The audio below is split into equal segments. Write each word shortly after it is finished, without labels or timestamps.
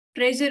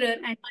Treasurer,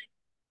 and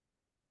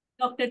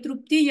Dr.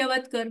 Trupti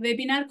Yavatkar,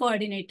 Webinar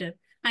Coordinator.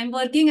 I'm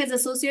working as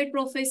Associate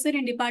Professor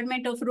in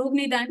Department of Rog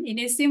Nidan in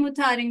S.C.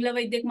 Mutha Aringla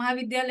Vaidyak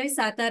Mahavidyalay,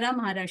 Satara,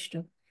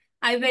 Maharashtra.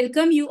 I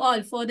welcome you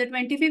all for the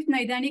 25th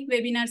Naidanik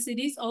Webinar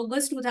Series,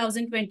 August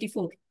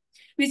 2024,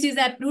 which is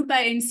approved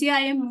by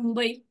NCIM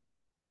Mumbai.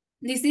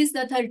 This is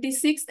the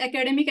 36th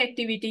academic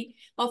activity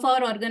of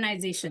our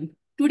organization.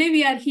 Today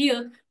we are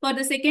here for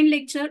the second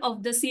lecture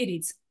of the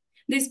series.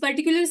 This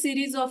particular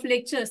series of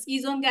lectures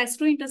is on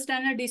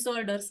gastrointestinal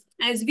disorders,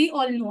 as we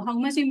all know how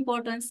much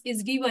importance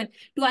is given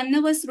to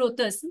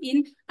Annavasrotas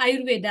in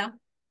Ayurveda,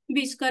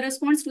 which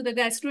corresponds to the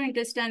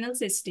gastrointestinal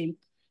system.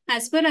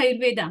 As per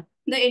Ayurveda,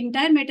 the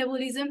entire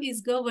metabolism is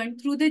governed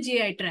through the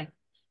GI tract,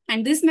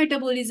 and this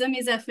metabolism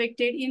is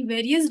affected in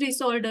various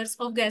disorders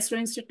of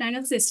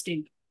gastrointestinal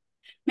system.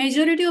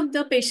 Majority of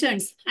the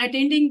patients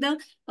attending the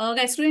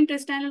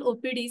gastrointestinal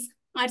OPDs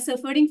are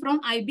suffering from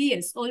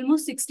IBS,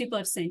 almost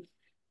 60%.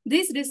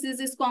 This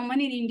disease is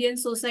common in Indian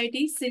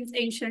society since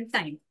ancient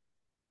time.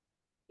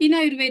 In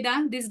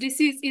Ayurveda, this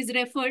disease is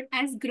referred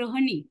as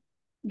Grahani.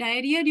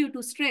 Diarrhea due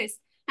to stress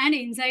and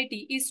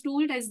anxiety is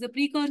told as the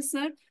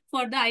precursor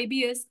for the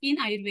IBS in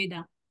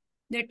Ayurveda.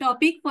 The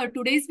topic for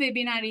today's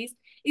webinar is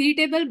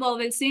Irritable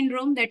Bowel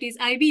Syndrome, that is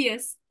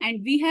IBS,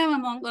 and we have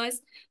among us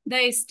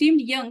the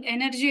esteemed young,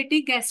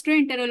 energetic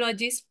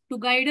gastroenterologist to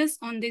guide us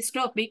on this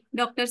topic,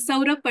 Dr.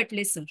 Saurabh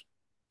Patle, sir.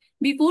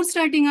 Before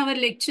starting our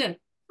lecture,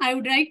 I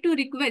would like to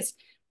request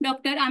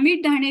Dr.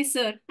 Amit Dhane,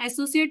 sir,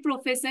 Associate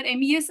Professor,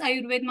 MES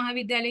Ayurved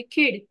Mahavidyalay,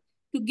 Khed,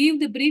 to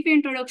give the brief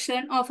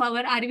introduction of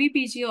our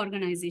RVPG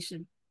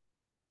organization.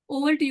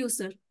 Over to you,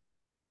 sir.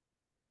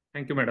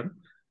 Thank you,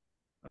 madam.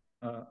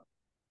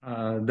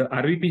 The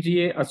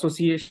RVPGA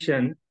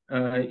Association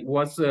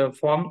was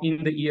formed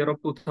in the year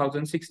of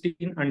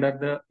 2016 under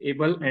the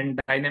able and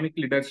dynamic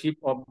leadership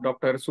of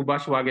Dr.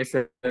 Subhash Wage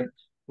sir,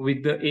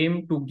 with the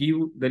aim to give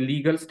the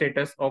legal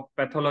status of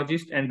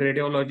pathologist and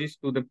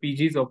radiologist to the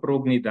PGs of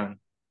Rog Nidan.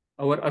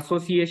 Our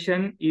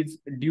association is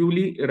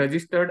duly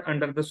registered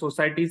under the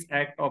Societies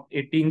Act of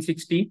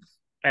 1860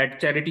 at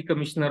Charity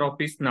Commissioner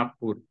Office,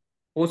 Nagpur.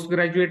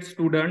 Postgraduate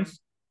students,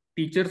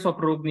 teachers of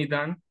Rog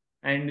Nidan,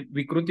 and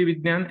Vikruti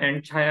Vignan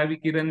and Chaya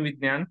Vikiran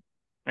Vignan,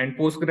 and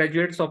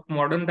postgraduates of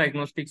modern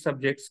diagnostic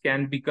subjects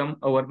can become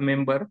our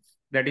member,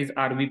 that is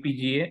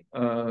RVPGA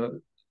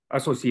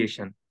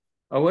Association.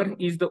 Our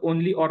is the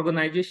only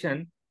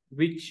organization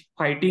which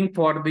fighting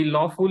for the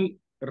lawful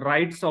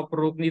rights of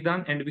Rog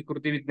Nidan and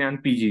Vikruti Vignan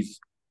PGs.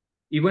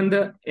 Even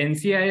the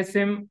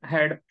NCISM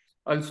had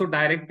also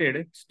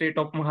directed State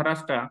of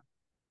Maharashtra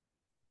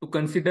to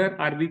consider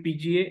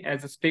RVPGA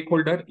as a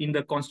stakeholder in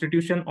the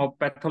constitution of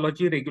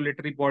pathology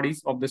regulatory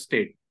bodies of the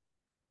state.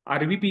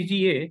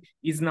 RVPGA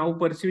is now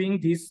pursuing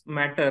this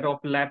matter of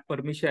lab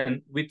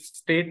permission with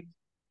state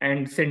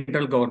and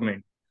central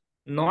government.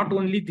 Not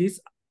only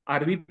this,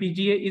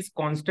 RVPGA is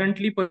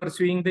constantly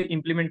pursuing the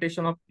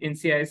implementation of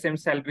NCISM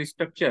salary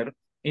structure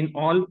in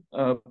all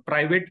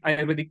private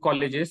Ayurvedic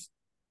colleges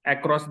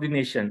across the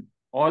nation.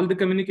 All the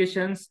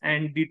communications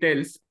and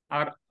details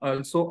are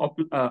also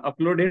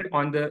uploaded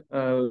on the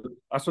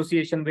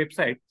association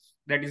website,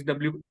 that is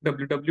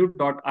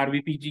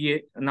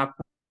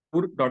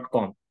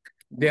www.rvpganagpur.com.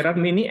 There are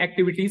many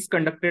activities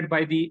conducted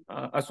by the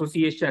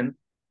association.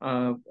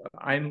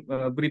 I'm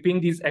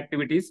briefing these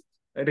activities.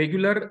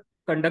 Regular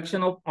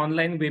conduction of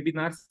online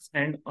webinars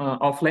and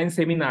offline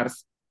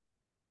seminars,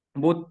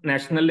 both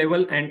national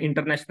level and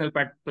international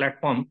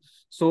platform.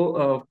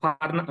 So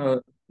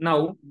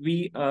now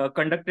we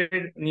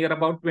conducted near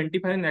about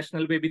 25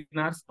 national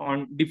webinars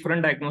on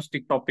different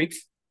diagnostic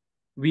topics.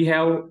 We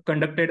have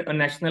conducted a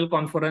national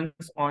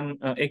conference on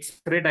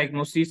X-ray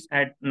diagnosis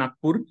at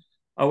Nagpur.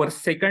 Our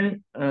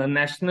second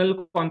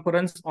national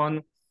conference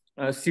on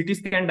CT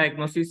scan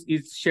diagnosis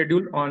is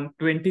scheduled on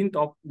 20th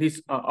of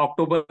this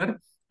October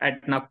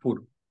at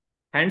Nagpur.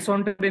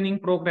 Hands-on training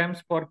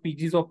programs for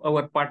PGs of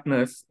our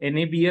partners,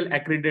 NABL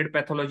accredited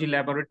pathology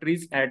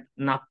laboratories at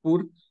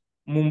Nagpur,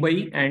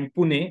 Mumbai, and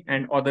Pune,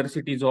 and other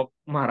cities of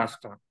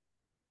Maharashtra.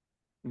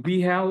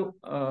 We have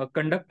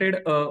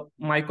conducted a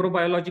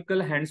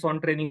microbiological hands-on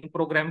training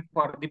program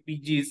for the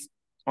PGs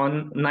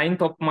on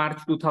 9th of March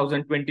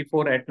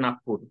 2024 at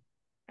Nagpur.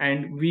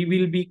 And we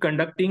will be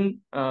conducting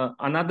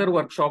another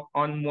workshop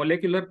on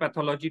molecular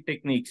pathology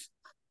techniques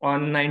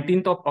on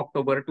 19th of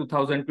October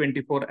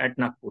 2024 at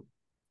Nagpur.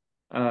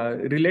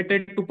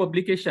 Related to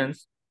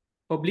publications,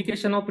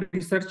 publication of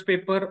research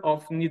paper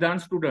of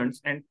Nidan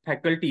students and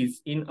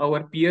faculties in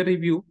our peer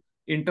review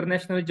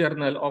International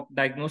Journal of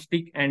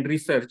Diagnostic and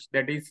Research,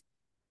 that is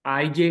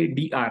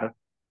IJDR.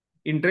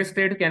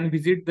 Interested can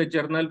visit the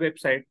journal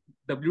website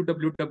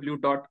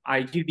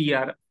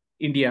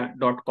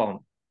www.ijdrindia.com.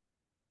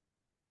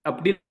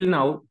 Up till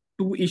now,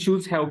 2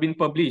 issues have been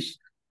published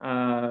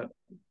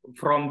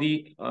from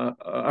the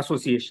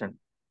association.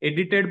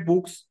 Edited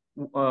books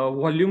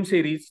volume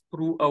series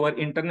through our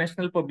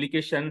international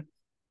publication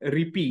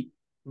RIPI,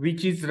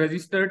 which is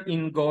registered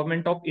in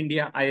Government of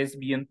India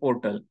ISBN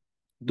portal.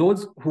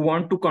 Those who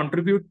want to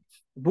contribute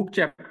book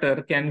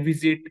chapter can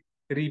visit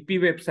RIPI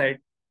website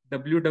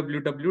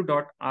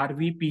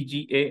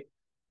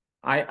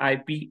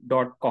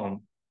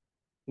www.rvpgaiip.com.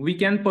 We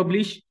can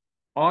publish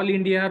all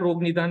India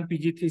Rog Nidan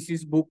PG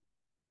thesis book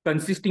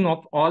consisting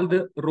of all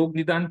the Rog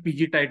Nidan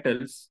PG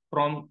titles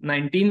from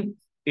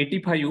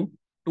 1985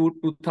 to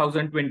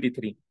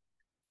 2023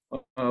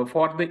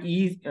 for the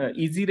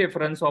easy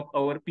reference of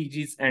our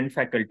PGs and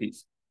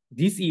faculties.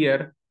 This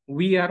year,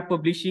 we are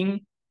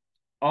publishing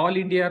All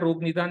India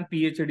Rog Nidan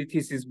PhD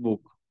thesis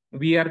book.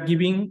 We are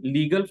giving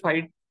legal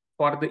fight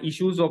for the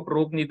issues of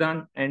Rog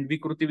Nidan and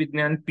Vikruti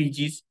Vignan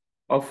PGs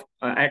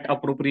at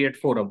appropriate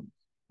forum.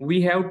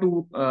 We have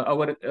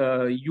our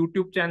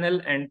YouTube channel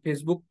and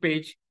Facebook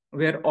page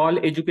where all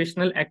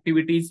educational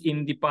activities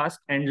in the past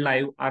and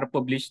live are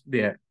published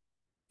there.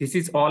 This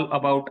is all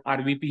about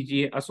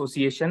RVPGA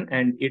Association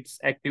and its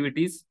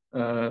activities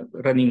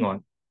running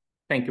on.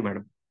 Thank you,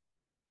 madam.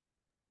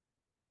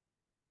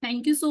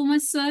 Thank you so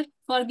much, sir,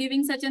 for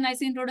giving such a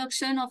nice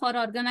introduction of our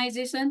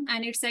organization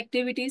and its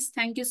activities.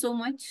 Thank you so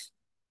much.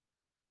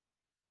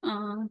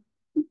 We'll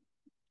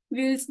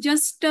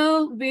just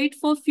wait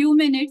for a few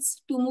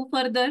minutes to move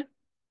further.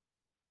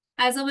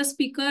 As our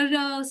speaker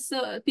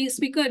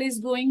is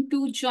going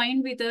to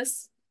join with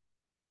us.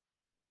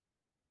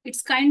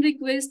 It's kind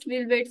request,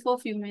 we'll wait for a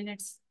few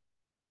minutes.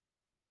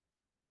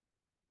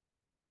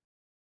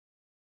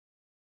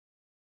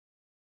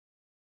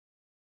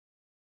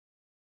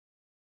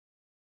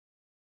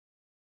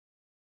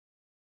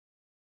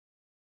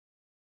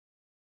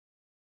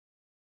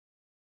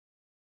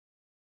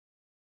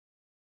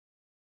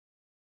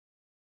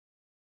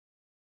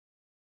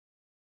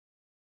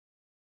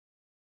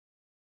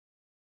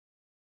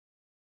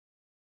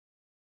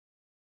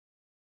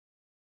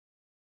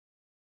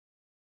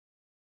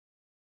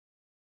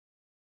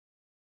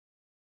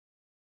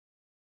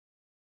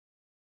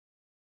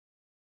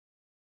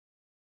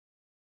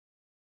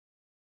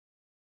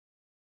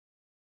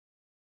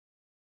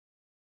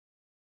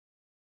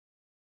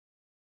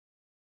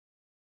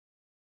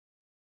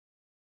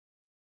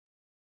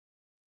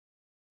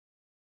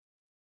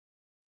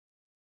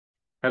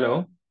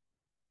 Hello.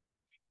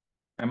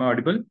 Am I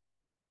audible?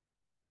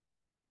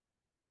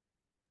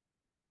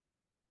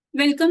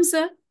 Welcome,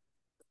 sir.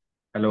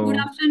 Hello. Good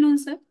afternoon,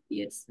 sir.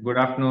 Yes. Good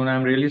afternoon.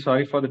 I'm really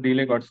sorry for the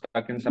delay. Got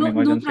stuck in some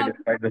emergency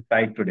despite the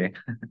strike today.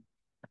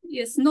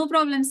 Yes, no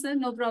problem, sir.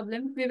 No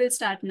problem. We will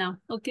start now.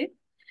 Okay.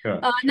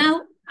 Sure.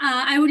 Now,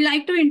 I would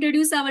like to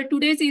introduce our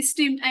today's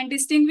esteemed and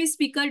distinguished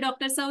speaker,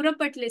 Dr. Saurabh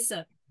Patle,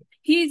 sir.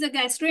 He is a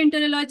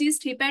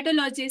gastroenterologist,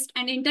 hepatologist,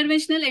 and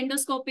interventional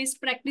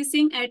endoscopist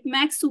practicing at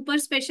Max Super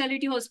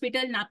Specialty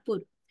Hospital,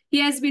 Nagpur.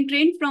 He has been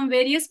trained from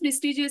various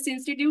prestigious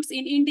institutes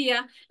in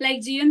India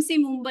like GMC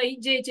Mumbai,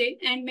 JJ,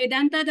 and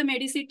Medanta, the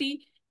Medicity,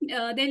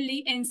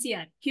 Delhi,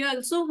 NCR. He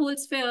also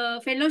holds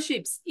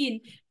fellowships in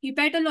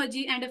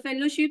hepatology and a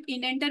fellowship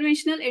in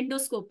interventional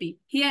endoscopy.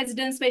 He has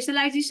done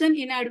specialization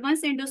in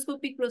advanced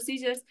endoscopic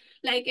procedures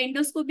like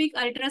endoscopic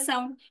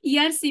ultrasound,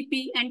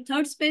 ERCP, and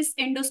third space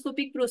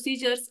endoscopic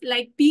procedures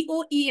like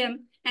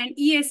POEM and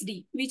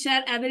ESD, which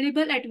are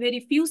available at very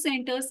few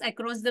centers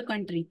across the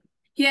country.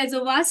 He has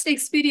a vast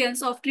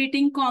experience of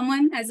treating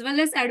common as well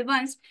as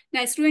advanced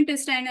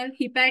gastrointestinal,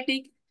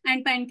 hepatic,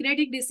 and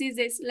pancreatic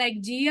diseases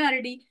like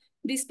GERD,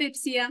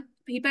 dyspepsia,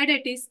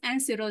 hepatitis,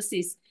 and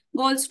cirrhosis,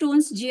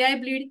 gallstones, GI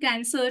bleed,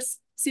 cancers,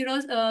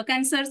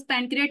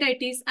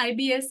 pancreatitis,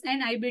 IBS,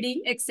 and IBD,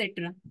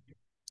 etc.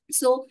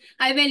 So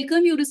I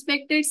welcome you,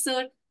 respected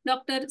sir,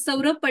 Dr.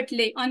 Saurabh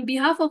Patle. On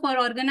behalf of our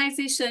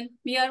organization,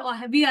 we are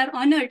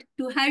honored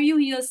to have you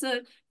here,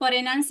 sir, for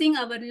enhancing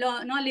our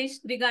knowledge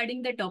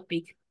regarding the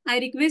topic. I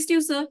request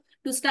you, sir,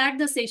 to start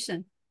the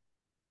session.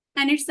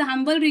 And it's a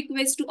humble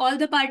request to all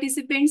the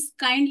participants,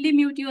 kindly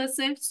mute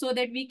yourself so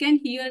that we can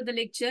hear the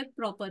lecture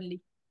properly.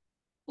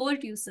 Over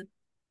to you, sir.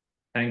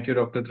 Thank you,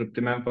 Dr.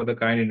 Trupti ma'am, for the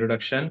kind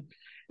introduction.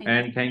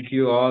 Thank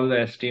you all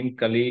the esteemed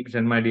colleagues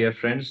and my dear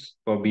friends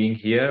for being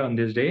here on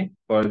this day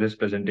for this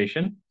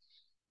presentation.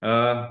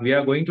 We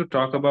are going to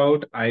talk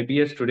about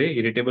IBS today,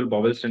 Irritable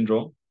Bowel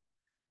Syndrome.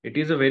 It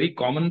is a very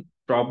common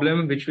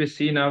problem which we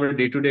see in our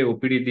day-to-day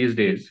OPD these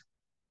days.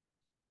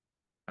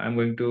 I'm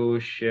going to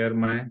share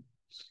my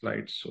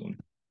slides soon.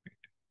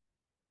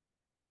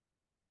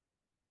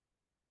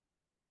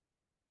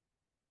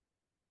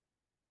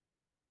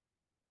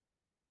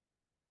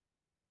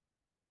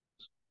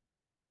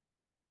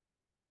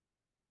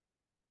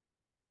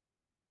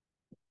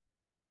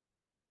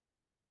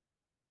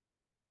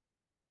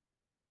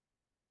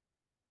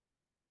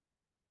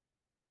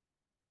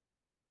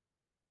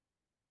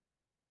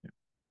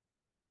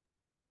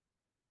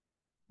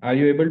 Are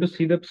you able to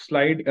see the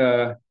slide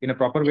in a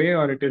proper way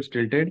or it is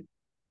tilted?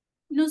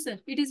 No, sir.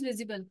 It is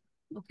visible.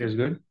 Okay. It's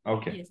good?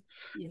 Okay. Yes.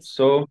 Yes.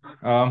 So,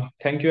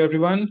 thank you,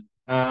 everyone.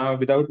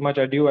 Without much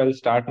ado, I'll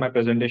start my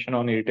presentation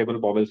on Irritable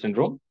Bowel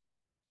Syndrome.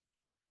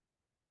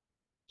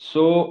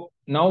 So,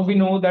 now we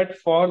know that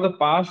for the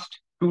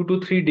past 2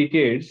 to 3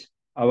 decades,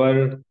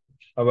 our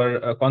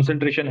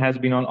concentration has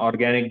been on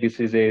organic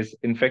diseases,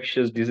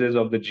 infectious diseases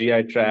of the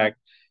GI tract,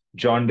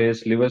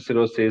 jaundice, liver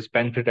cirrhosis,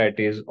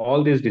 pancreatitis,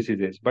 all these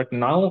diseases. But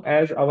now,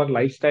 as our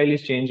lifestyle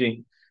is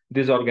changing,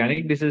 these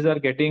organic diseases are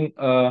getting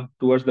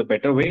towards the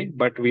better way,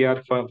 but we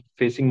are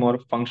facing more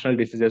functional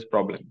diseases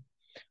problem.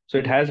 So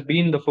it has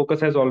been, the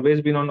focus has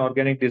always been on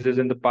organic disease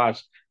in the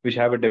past, which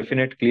have a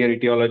definite clear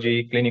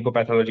etiology,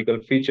 clinico-pathological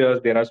features.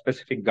 There are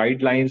specific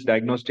guidelines,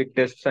 diagnostic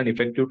tests, and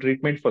effective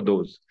treatment for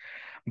those.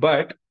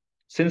 But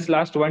since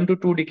last 1 to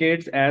 2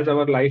 decades, as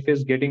our life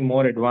is getting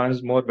more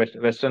advanced, more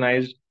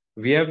westernized,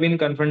 we have been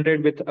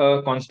confronted with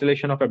a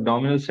constellation of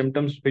abdominal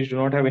symptoms which do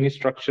not have any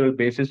structural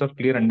basis of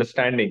clear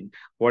understanding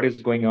what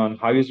is going on,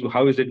 how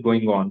is it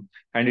going on,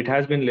 and it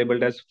has been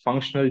labeled as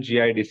functional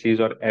GI disease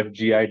or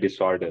FGI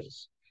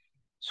disorders.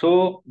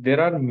 So there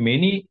are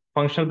many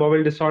functional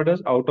bowel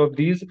disorders. Out of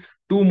these,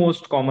 two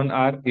most common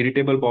are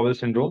irritable bowel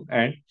syndrome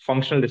and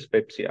functional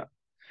dyspepsia.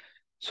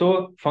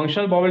 So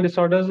functional bowel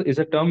disorders is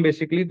a term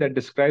basically that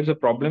describes a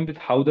problem with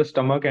how the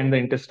stomach and the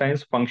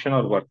intestines function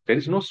or work. There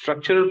is no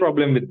structural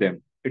problem with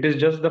them. It is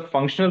just the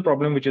functional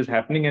problem which is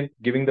happening and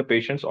giving the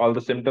patients all the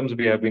symptoms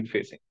we have been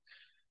facing.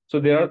 So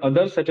there are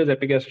others such as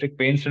epigastric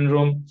pain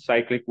syndrome,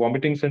 cyclic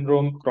vomiting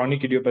syndrome,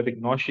 chronic idiopathic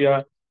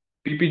nausea,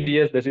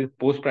 PPDS, that is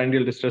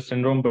postprandial distress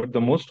syndrome, but the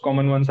most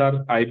common ones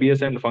are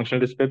IBS and functional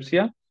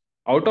dyspepsia,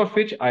 out of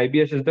which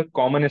IBS is the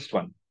commonest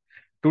one.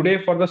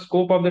 Today, for the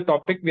scope of the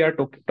topic, we are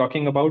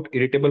talking about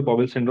irritable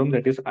bowel syndrome,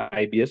 that is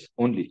IBS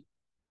only.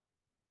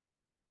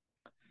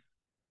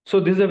 So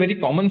this is a very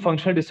common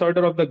functional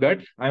disorder of the gut.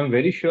 I am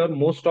very sure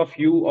most of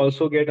you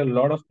also get a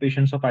lot of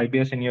patients of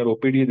IBS in your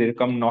OPD. They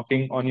come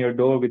knocking on your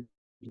door with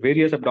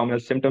various abdominal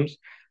symptoms.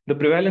 The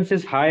prevalence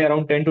is high,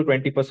 around 10 to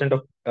 20%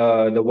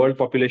 of the world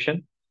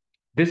population.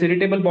 This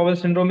irritable bowel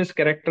syndrome is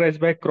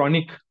characterized by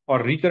chronic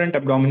or recurrent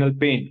abdominal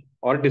pain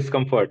or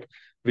discomfort,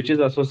 which is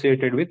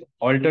associated with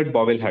altered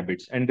bowel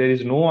habits. And there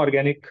is no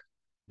organic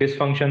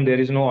dysfunction, there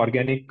is no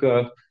organic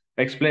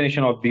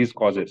explanation of these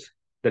causes.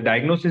 The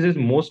diagnosis is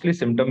mostly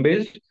symptom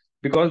based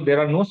because there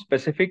are no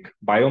specific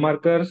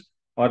biomarkers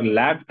or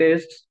lab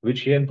tests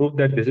which can prove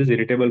that this is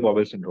irritable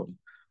bowel syndrome.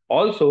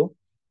 Also,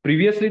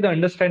 previously the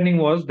understanding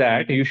was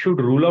that you should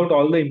rule out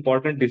all the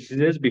important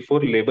diseases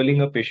before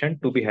labeling a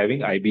patient to be having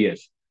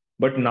IBS.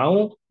 But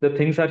now the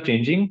things are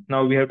changing.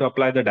 Now we have to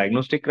apply the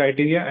diagnostic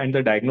criteria, and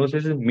the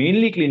diagnosis is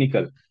mainly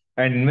clinical.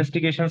 And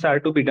investigations are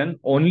to be done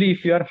only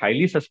if you are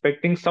highly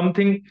suspecting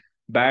something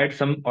bad,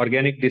 some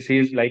organic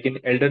disease like in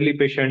elderly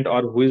patient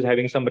or who is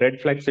having some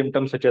red flag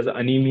symptoms such as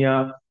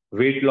anemia,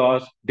 weight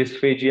loss,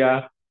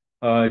 dysphagia,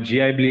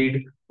 GI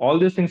bleed. All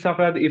these things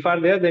if are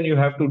there, then you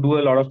have to do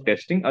a lot of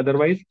testing.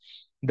 Otherwise,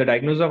 the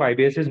diagnosis of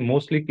IBS is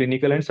mostly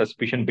clinical and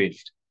suspicion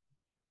based.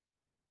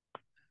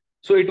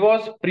 So it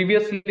was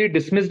previously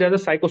dismissed as a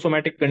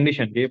psychosomatic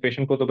condition. ये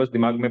patient को तो बस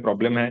दिमाग में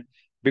problem है,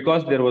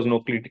 because there was no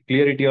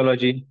clear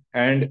etiology,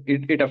 and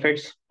it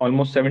affects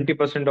almost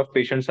 70% of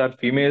patients are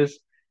females,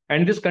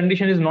 and this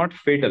condition is not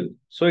fatal.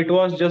 So it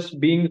was just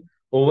being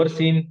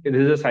overseen. This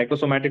is a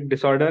psychosomatic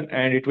disorder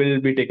and it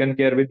will be taken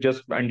care with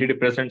just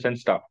antidepressants and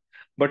stuff.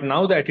 But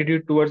now the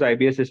attitude towards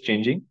IBS is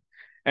changing.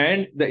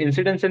 And the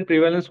incidence and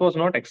prevalence was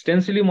not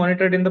extensively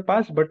monitored in the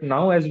past, but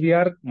now as we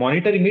are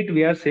monitoring it,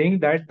 we are saying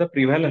that the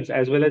prevalence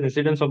as well as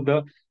incidence of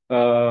the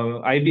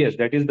IBS,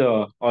 that is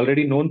the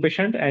already known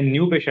patient and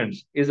new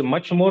patients, is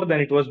much more than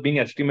it was being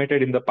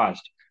estimated in the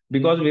past,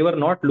 because we were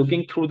not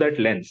looking through that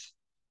lens.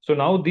 So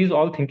now these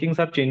all thinkings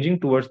are changing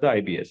towards the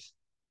IBS.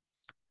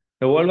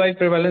 The worldwide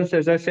prevalence,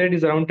 as I said,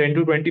 is around 10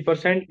 to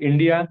 20%.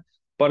 India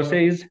per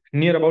se is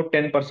near about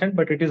 10%,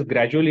 but it is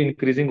gradually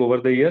increasing over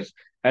the years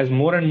as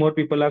more and more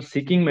people are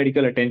seeking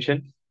medical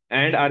attention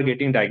and are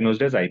getting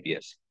diagnosed as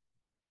IBS.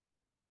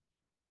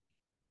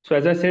 So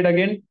as I said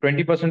again,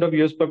 20% of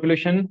US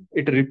population,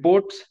 it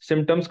reports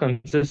symptoms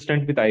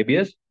consistent with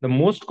IBS. The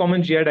most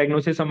common GI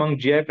diagnosis among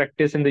GI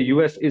practice in the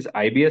US is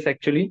IBS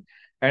actually,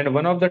 and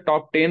one of the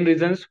top 10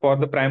 reasons for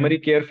the primary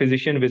care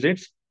physician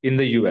visits in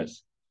the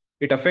US.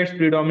 It affects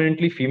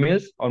predominantly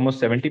females,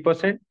 almost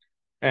 70%.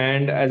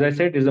 And as I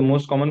said, is the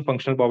most common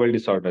functional bowel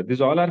disorder.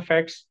 These all are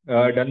facts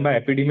done by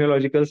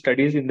epidemiological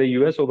studies in the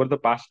US over the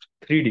past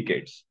 3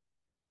 decades.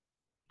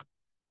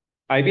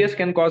 IBS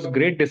can cause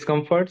great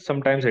discomfort,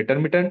 sometimes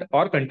intermittent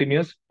or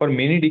continuous for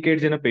many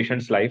decades in a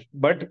patient's life.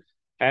 But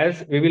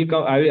as we will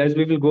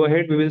go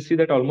ahead, we will see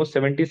that almost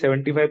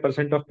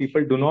 70-75% of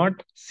people do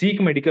not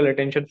seek medical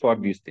attention for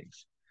these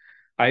things.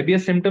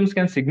 IBS symptoms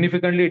can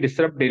significantly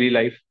disrupt daily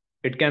life.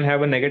 It can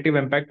have a negative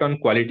impact on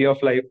quality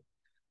of life.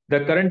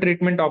 The current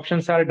treatment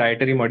options are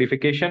dietary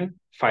modification,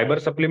 fiber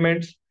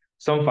supplements,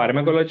 some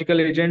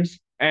pharmacological agents,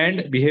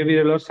 and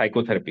behavioral or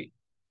psychotherapy.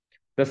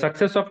 The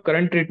success of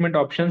current treatment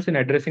options in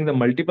addressing the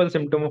multiple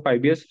symptoms of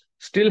IBS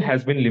still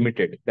has been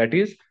limited. That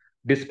is,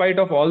 despite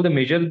of all the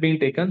measures being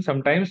taken,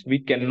 sometimes we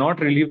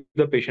cannot relieve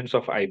the patients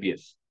of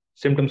IBS,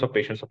 symptoms of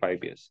patients of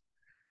IBS.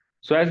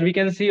 So as we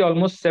can see,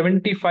 almost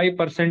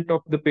 75%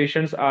 of the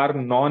patients are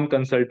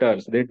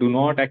non-consulters. They do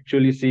not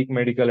actually seek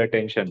medical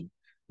attention.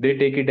 They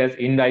take it as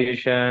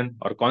indigestion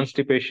or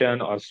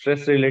constipation or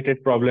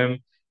stress-related problem.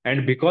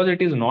 And because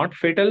it is not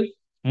fatal,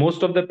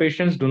 most of the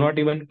patients do not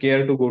even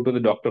care to go to the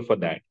doctor for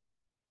that.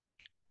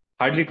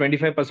 hardly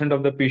 25%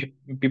 of the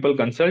people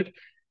consult,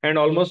 and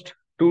almost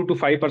 2 to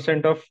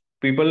 5% of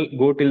people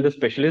go till the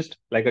specialist,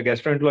 like a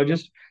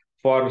gastroenterologist,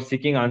 for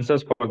seeking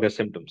answers for their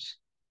symptoms.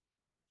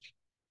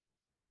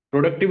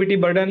 Productivity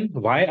burden.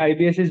 Why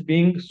IBS is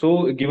being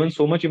given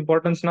so much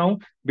importance now?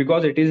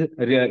 Because it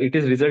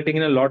is resulting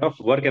in a lot of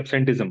work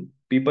absenteeism.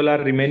 People are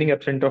remaining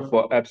absent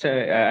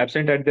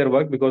at their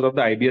work because of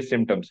the IBS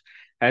symptoms.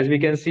 As we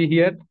can see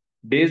here,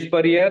 days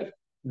per year,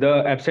 the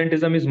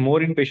absenteeism is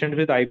more in patients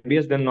with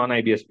IBS than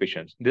non-IBS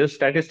patients. This is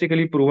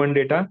statistically proven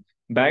data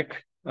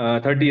back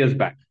 30 years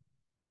back.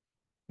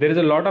 There is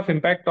a lot of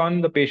impact on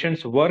the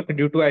patient's work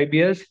due to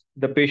IBS.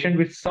 The patient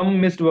with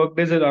some missed work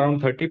days is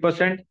around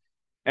 30%,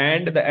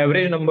 and the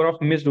average number of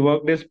missed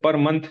work days per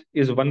month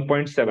is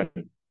 1.7.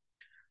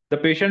 The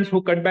patients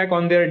who cut back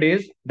on their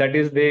days, that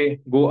is, they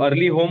go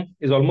early home,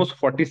 is almost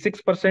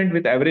 46%,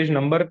 with average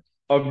number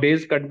of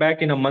days cut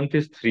back in a month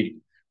is 3.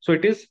 So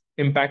it is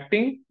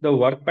impacting the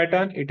work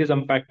pattern, it is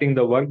impacting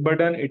the work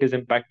burden, it is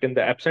impacting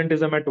the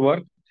absenteeism at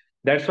work.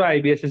 That's why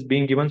IBS is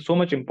being given so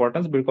much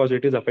importance, because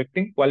it is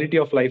affecting quality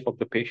of life of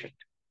the patient.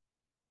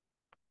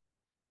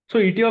 So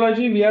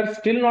etiology, we are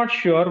still not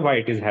sure why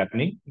it is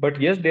happening,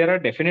 but yes, there are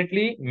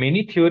definitely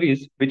many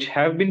theories which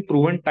have been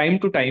proven time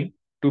to time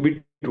to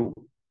be true.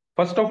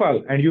 First of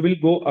all, and you will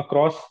go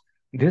across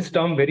this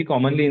term very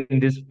commonly in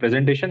this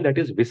presentation, that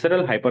is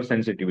visceral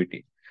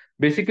hypersensitivity.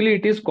 Basically,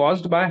 it is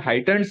caused by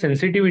heightened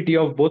sensitivity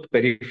of both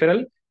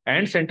peripheral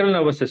and central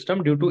nervous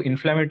system due to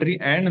inflammatory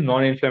and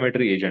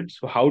non-inflammatory agents.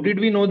 So how did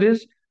we know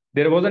this?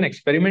 There was an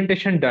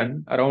experimentation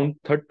done around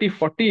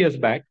 30-40 years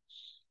back.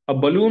 A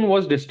balloon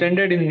was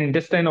distended in the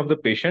intestine of the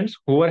patients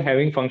who were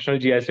having functional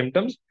GI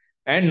symptoms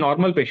and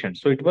normal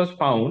patients. So it was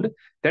found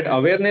that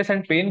awareness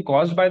and pain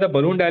caused by the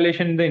balloon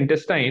dilation in the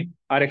intestine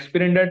are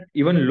experienced at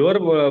even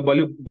lower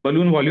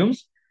balloon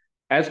volumes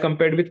as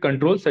compared with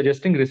control,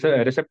 suggesting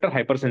receptor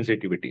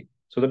hypersensitivity.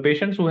 So the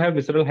patients who have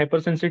visceral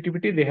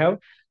hypersensitivity, they have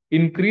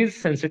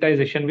increased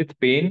sensitization with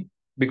pain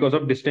because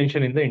of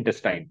distension in the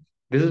intestine.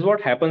 This is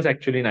what happens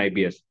actually in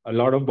IBS. A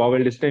lot of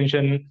bowel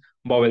distension,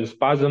 bowel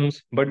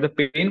spasms, but the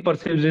pain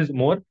perceived is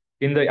more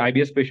in the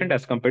IBS patient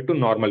as compared to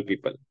normal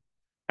people.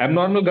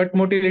 Abnormal gut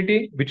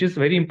motility, which is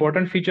very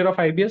important feature of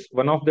IBS,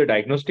 one of the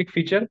diagnostic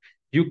feature.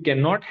 You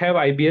cannot have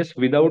IBS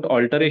without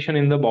alteration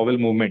in the bowel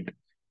movement.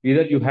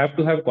 Either you have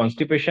to have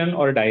constipation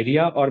or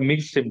diarrhea or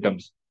mixed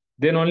symptoms.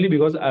 Then only,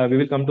 because we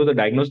will come to the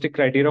diagnostic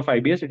criteria of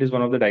IBS, it is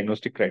one of the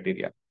diagnostic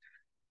criteria.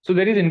 So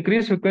there is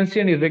increased frequency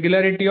and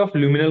irregularity of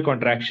luminal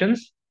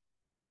contractions,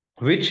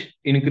 which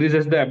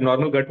increases the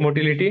abnormal gut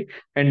motility.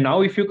 And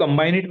now if you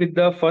combine it with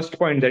the first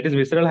point, that is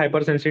visceral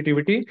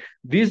hypersensitivity,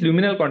 these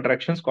luminal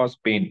contractions cause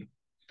pain.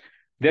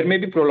 There may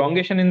be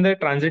prolongation in the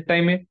transit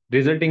time,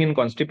 resulting in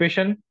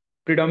constipation,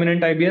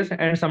 predominant IBS,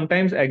 and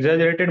sometimes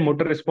exaggerated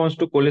motor response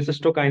to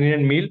cholecystokinin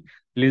and meal,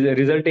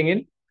 resulting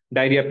in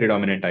diarrhea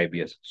predominant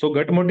IBS. So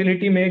gut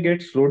motility may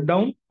get slowed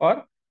down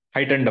or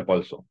heightened up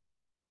also.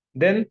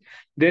 Then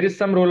there is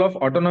some role of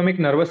autonomic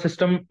nervous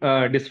system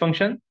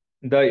dysfunction,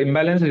 the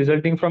imbalance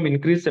resulting from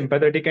increased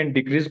sympathetic and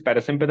decreased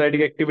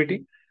parasympathetic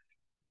activity.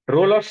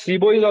 Role of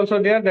SIBO is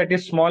also there, that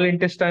is small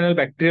intestinal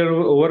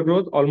bacterial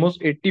overgrowth. Almost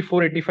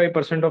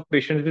 84-85% of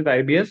patients with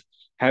IBS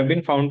have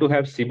been found to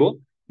have SIBO.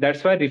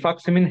 That's why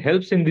rifaximin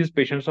helps in these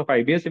patients of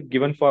IBS if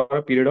given for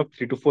a period of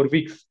 3 to 4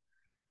 weeks.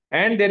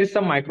 And there is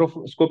some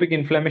microscopic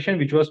inflammation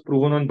which was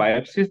proven on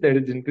biopsies. There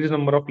is increased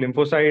number of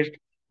lymphocytes,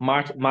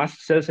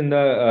 mast cells in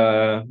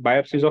the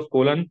biopsies of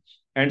colon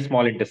and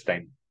small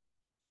intestine.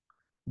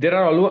 There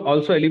are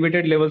also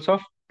elevated levels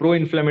of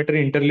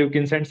pro-inflammatory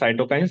interleukins and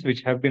cytokines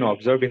which have been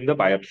observed in the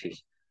biopsies.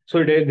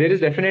 So there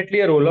is definitely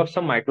a role of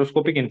some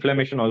microscopic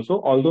inflammation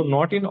also, although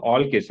not in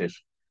all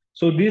cases.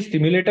 So these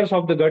stimulators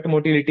of the gut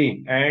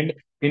motility and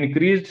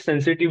increased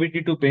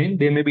sensitivity to pain,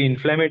 they may be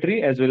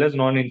inflammatory as well as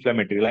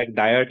non-inflammatory, like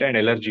diet and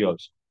allergy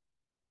also.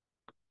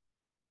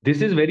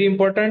 This is very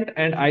important,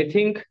 and I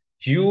think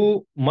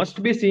you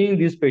must be seeing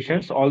these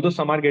patients, although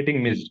some are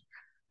getting missed.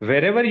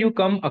 Wherever you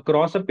come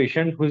across a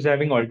patient who is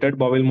having altered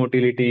bowel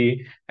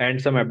motility and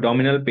some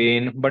abdominal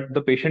pain, but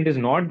the patient is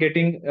not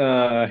getting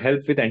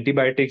help with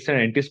antibiotics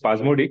and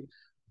antispasmodic,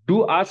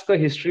 do ask a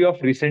history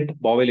of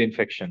recent bowel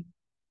infection.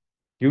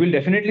 You will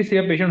definitely see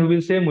a patient who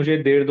will say,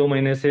 मुझे 1.5-2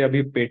 महीने से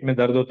अभी पेट में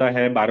दर्द होता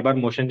है, बार बार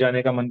motion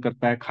जाने का मन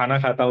करता है, खाना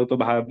खाता हूं तो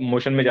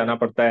मोशन में जाना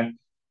पड़ता है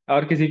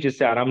और किसी चीज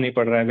से आराम नहीं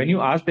पड़ रहा है. When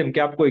you ask them कि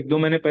आपको 1-2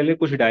 महीने पहले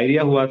कुछ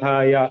डायरिया हुआ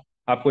था या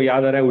आपको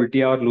याद आ रहा है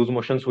उल्टियां और लूज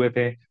मोशंस हुए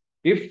थे,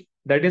 if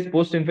that is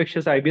post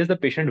infectious IBS, the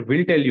patient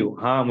will tell you,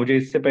 हाँ मुझे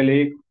इससे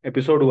पहले एक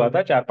एपिसोड हुआ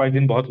था, 4-5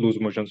 दिन बहुत लूज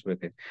मोशंस हुए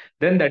थे,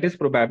 then that is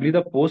probably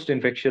the post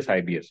infectious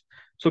IBS.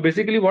 So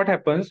basically what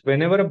happens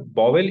whenever a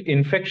bowel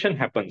infection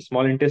happens,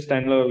 small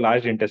intestinal or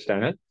large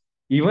intestinal,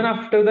 even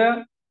after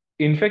the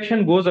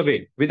infection goes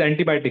away with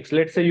antibiotics,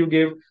 let's say you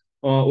give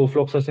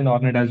ofloxacin or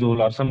nidazole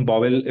or some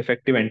bowel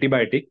effective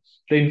antibiotic,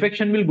 the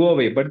infection will go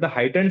away, but the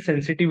heightened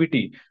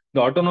sensitivity,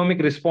 the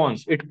autonomic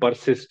response, it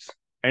persists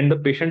and the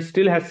patient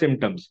still has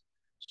symptoms.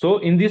 So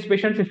in these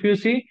patients, if you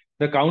see,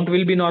 the count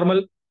will be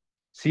normal,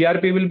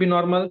 CRP will be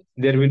normal.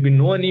 There will be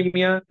no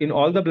anemia. In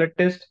all the blood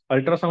tests,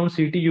 ultrasound,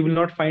 CT, you will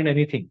not find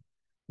anything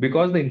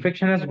because the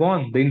infection has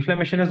gone, the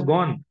inflammation has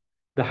gone.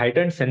 The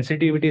heightened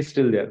sensitivity is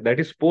still there. That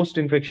is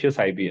post-infectious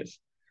IBS.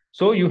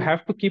 So you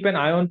have to keep an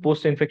eye on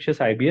post-infectious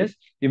IBS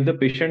if the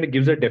patient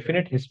gives a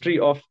definite history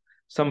of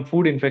some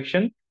food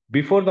infection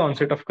before the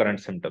onset of current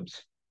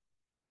symptoms.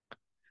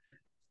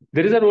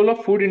 There is a role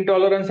of food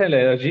intolerance and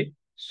allergy.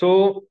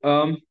 So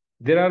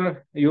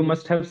you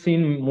must have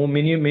seen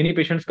many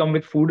patients come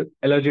with food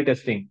allergy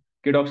testing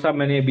कि doctor साहब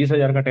मैंने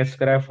 20,000 का test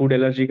कराया food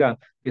allergy का,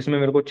 इसमें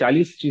मेरे को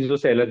 40 चीजों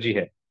से एलर्जी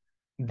है.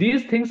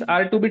 These things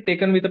are to be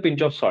taken with a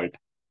pinch of salt.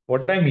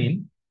 What I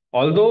mean,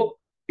 although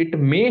it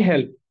may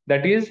help,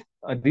 that is,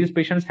 these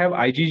patients have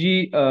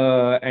IgG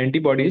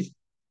antibodies,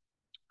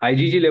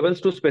 IgG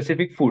levels to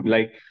specific food,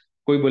 like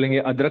कोई बोलेंगे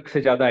अदरक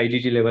से ज्यादा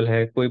IgG level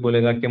है, कोई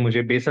बोलेगा कि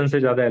मुझे बेसन से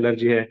ज्यादा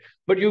एलर्जी है.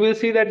 But you will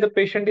see that the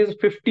patient is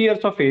 50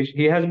 years of age.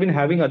 He has been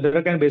having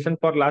adrak and besan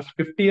for last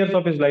 50 years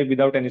of his life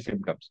without any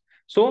symptoms.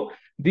 So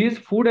these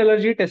food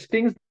allergy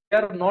testings, they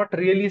are not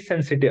really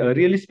sensitive,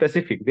 really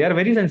specific. They are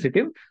very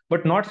sensitive,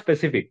 but not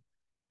specific.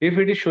 If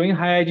it is showing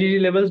high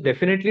IgG levels,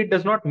 definitely it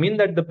does not mean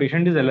that the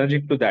patient is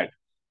allergic to that.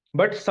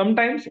 But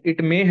sometimes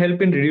it may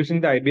help in reducing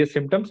the IBS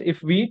symptoms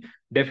if we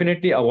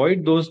definitely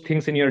avoid those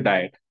things in your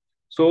diet.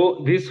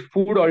 So this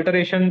food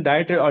alteration,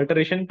 diet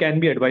alteration can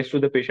be advised to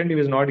the patient if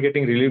he is not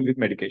getting relief with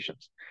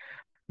medications.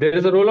 There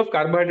is a role of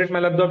carbohydrate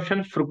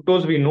malabsorption.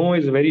 Fructose, we know,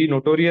 is very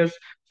notorious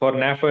for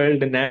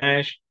NAFLD,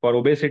 NASH, for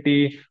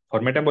obesity, for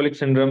metabolic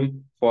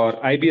syndrome, for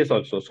IBS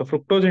also. So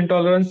fructose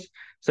intolerance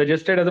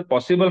suggested as a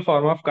possible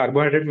form of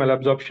carbohydrate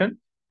malabsorption.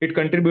 It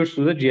contributes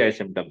to the GI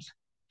symptoms.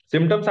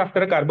 Symptoms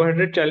after a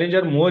carbohydrate challenge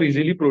are more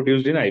easily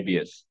produced in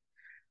IBS.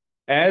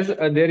 As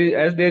there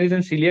is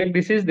in celiac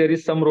disease, there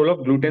is some role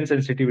of gluten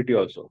sensitivity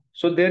also.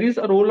 So there is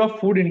a role of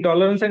food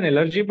intolerance and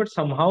allergy, but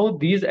somehow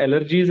these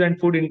allergies and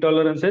food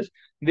intolerances,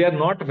 they are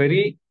not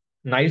very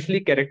nicely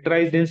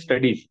characterized in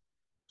studies.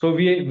 So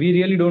we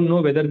really don't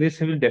know whether this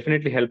will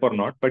definitely help or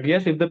not. But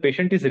yes, if the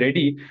patient is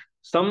ready,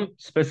 some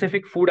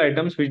specific food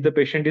items which the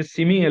patient is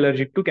seeming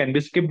allergic to can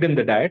be skipped in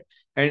the diet,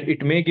 and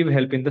it may give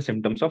help in the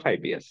symptoms of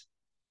IBS.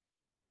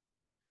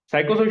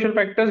 Psychosocial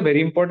factors,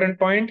 very important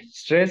point.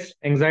 Stress,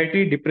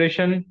 anxiety,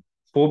 depression,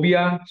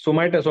 phobia,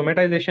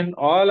 somatization,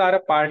 all are a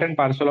part and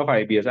parcel of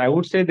IBS. I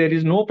would say there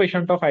is no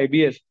patient of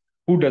IBS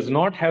who does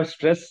not have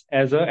stress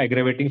as an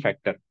aggravating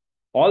factor.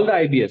 All the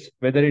IBS,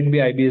 whether it be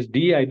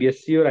IBS-D,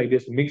 IBS-C, or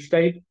IBS mixed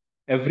type,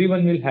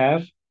 everyone will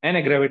have an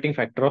aggravating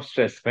factor of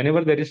stress.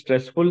 Whenever there is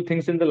stressful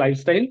things in the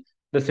lifestyle,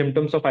 the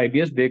symptoms of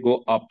IBS, they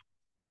go up.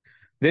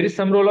 There is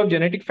some role of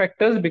genetic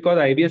factors because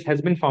IBS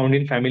has been found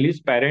in families,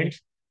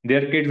 parents,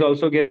 their kids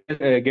also get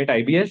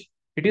IBS.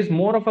 It is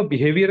more of a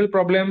behavioral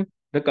problem,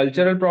 the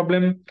cultural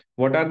problem.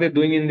 What are they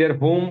doing in their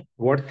home?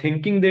 What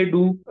thinking they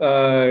do?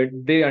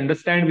 They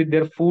understand with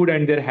their food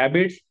and their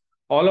habits.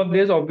 All of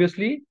this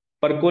obviously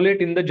percolate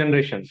in the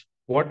generations.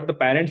 What the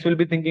parents will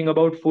be thinking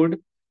about food,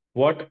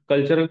 what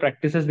cultural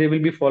practices they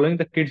will be following,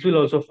 the kids will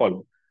also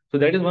follow. So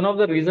that is one of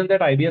the reasons that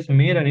IBS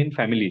may run in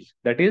families.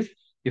 That is,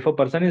 if a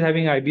person is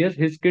having IBS,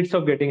 his kids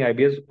of getting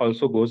IBS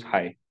also goes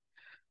high.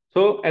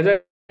 So as I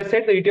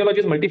said, the etiology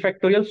is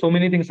multifactorial. So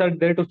many things are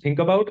there to think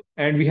about,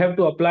 and we have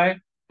to apply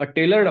a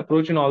tailored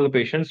approach in all the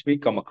patients we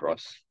come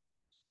across.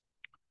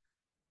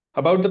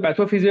 About the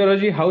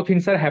pathophysiology, how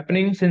things are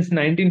happening since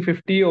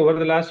 1950, over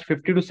the last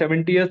 50 to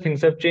 70 years,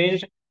 things have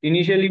changed.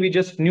 Initially, we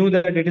just knew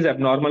that it is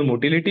abnormal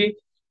motility.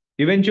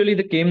 Eventually,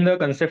 there came the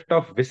concept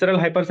of visceral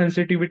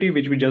hypersensitivity,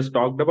 which we just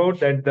talked about,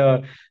 that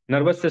the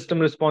nervous system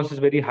response is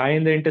very high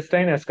in the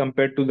intestine as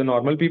compared to the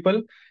normal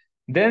people.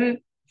 Then,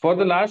 for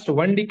the last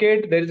 1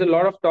 decade, there is a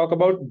lot of talk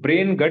about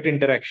brain-gut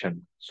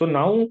interaction. So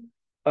now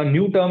a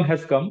new term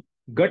has come,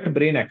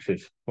 gut-brain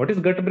axis. What is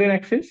gut-brain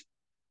axis?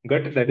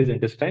 Gut, that is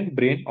intestine,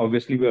 brain,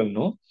 obviously we all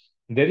know.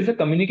 There is a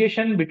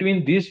communication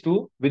between these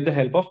two with the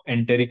help of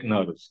enteric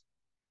nerves.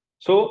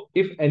 So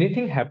if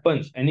anything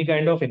happens, any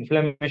kind of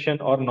inflammation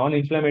or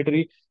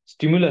non-inflammatory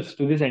stimulus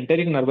to this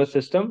enteric nervous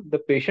system, the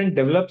patient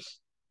develops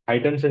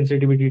heightened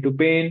sensitivity to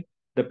pain,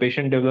 the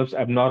patient develops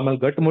abnormal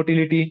gut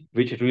motility,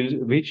 which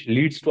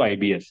leads to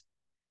IBS.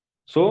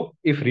 So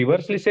if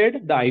reversely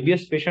said, the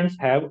IBS patients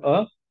have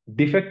a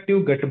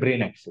defective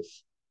gut-brain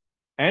axis,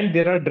 and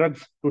there are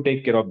drugs to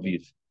take care of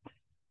these.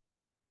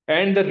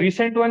 And the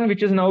recent one,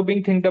 which is now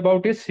being think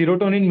about, is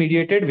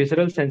serotonin-mediated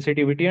visceral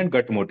sensitivity and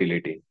gut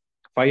motility.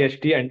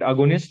 5-HT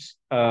antagonists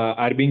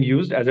are being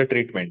used as a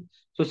treatment.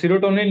 So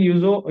serotonin,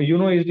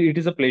 it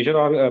is a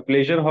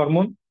pleasure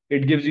hormone.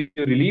 It gives you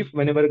relief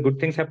whenever good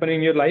things happen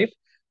in your life.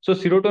 So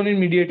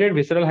serotonin-mediated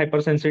visceral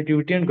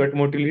hypersensitivity and gut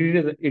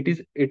motility,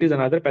 it is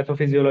another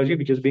pathophysiology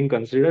which is being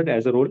considered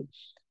as a role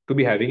to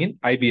be having in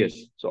IBS.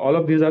 So all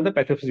of these are the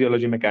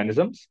pathophysiology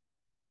mechanisms.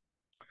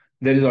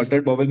 There is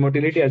altered bowel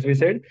motility, as we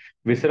said,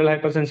 visceral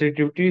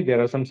hypersensitivity.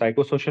 There are some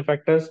psychosocial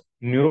factors,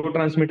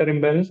 neurotransmitter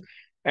imbalance,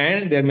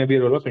 and there may be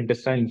a role of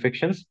intestinal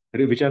infections,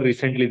 which are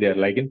recently there,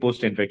 like in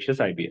post-infectious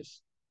IBS.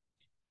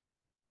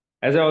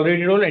 As I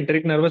already told,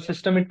 enteric nervous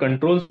system, it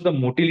controls the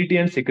motility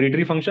and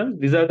secretory functions.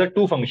 These are the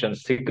two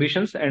functions,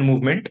 secretions and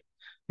movement,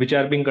 which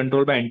are being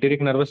controlled by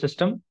enteric nervous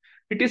system.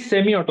 It is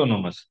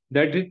semi-autonomous,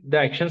 that the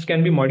actions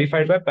can be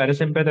modified by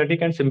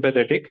parasympathetic and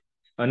sympathetic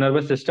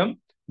nervous system,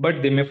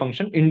 but they may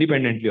function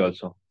independently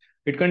also.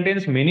 It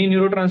contains many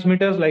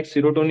neurotransmitters like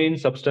serotonin,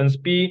 substance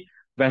P,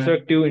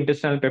 vasoactive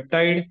intestinal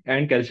peptide,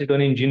 and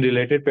calcitonin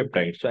gene-related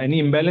peptide. So any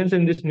imbalance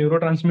in this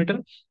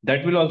neurotransmitter,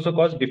 that will also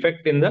cause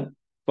defect in the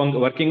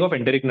working of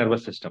enteric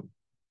nervous system.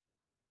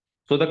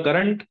 So the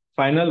current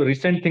final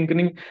recent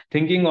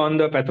thinking on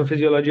the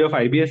pathophysiology of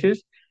IBS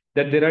is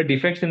that there are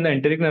defects in the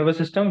enteric nervous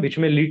system which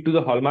may lead to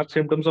the hallmark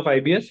symptoms of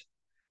IBS,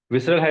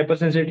 visceral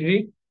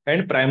hypersensitivity,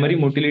 and primary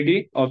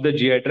motility of the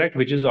GI tract,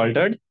 which is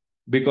altered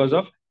because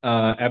of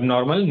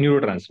abnormal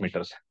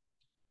neurotransmitters.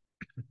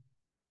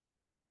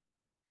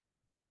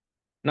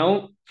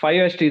 Now,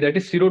 5-HT, that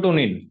is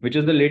serotonin, which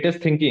is the latest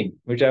thinking,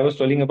 which I was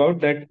telling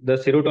about, that the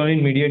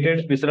serotonin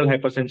mediated visceral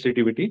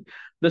hypersensitivity.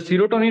 The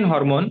serotonin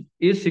hormone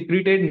is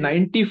secreted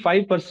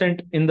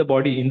 95% in the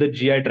body, in the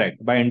GI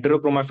tract, by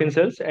enterochromaffin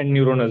cells and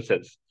neuronal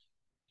cells.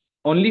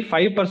 Only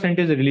 5%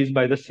 is released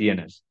by the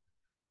CNS.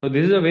 So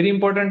this is a very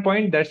important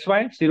point. That's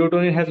why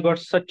serotonin has got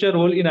such a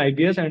role in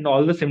IBS, and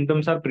all the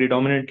symptoms are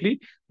predominantly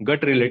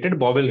gut-related,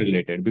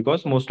 bowel-related,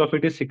 because most of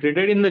it is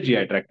secreted in the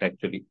GI tract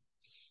actually.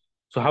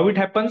 So how it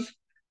happens?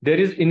 There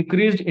is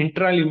increased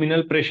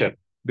intraluminal pressure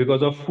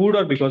because of food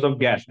or because of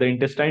gas. The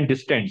intestine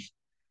distends.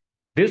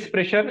 This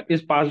pressure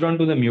is passed on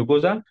to the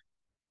mucosa,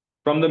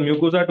 from the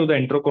mucosa to the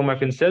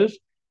enterochromaffin cells,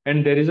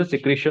 and there is a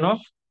secretion of,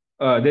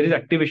 there is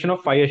activation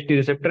of 5-HT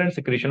receptor and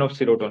secretion of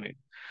serotonin.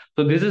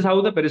 So this is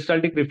how the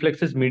peristaltic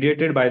reflex is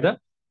mediated by the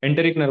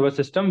enteric nervous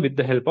system with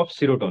the help of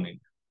serotonin.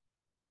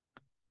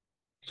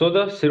 So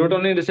the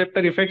serotonin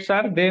receptor effects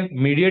are, they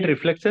mediate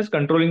reflexes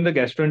controlling the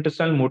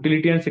gastrointestinal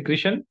motility and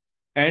secretion,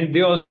 and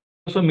they also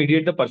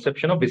mediate the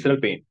perception of visceral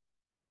pain.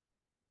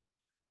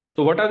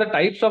 So what are the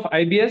types of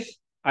IBS?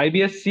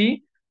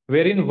 IBS-C,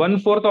 wherein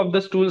 1/4 of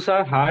the stools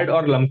are hard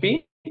or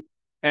lumpy,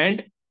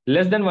 and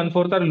less than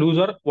 1/4 are loose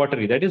or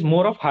watery. That is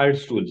more of hard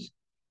stools.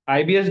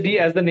 IBS-D,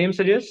 as the name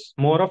suggests,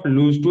 more of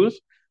loose stools.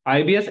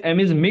 IBS-M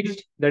is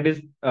mixed, that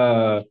is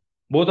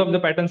both of the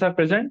patterns are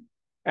present.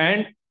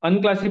 And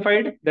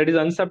unclassified, that is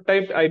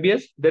unsubtyped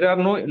IBS, there are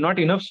not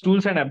enough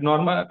stools and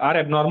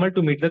abnormal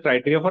to meet the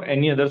criteria for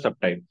any other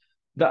subtype.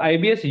 The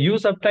IBS-U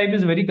subtype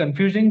is very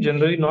confusing,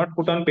 generally not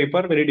put on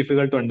paper, very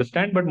difficult to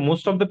understand, but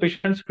most of the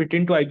patients fit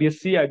into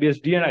IBS-C,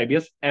 IBS-D, and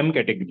IBS-M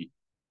category.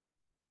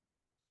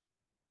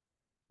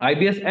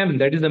 IBS-M,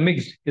 that is the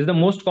mixed, is the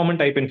most common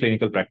type in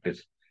clinical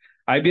practice.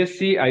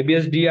 IBS-C,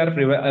 IBS-D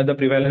the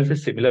prevalence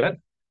is similar.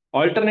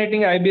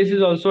 Alternating IBS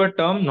is also a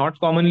term not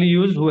commonly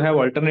used who have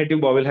alternative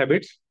bowel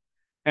habits.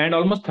 And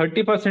almost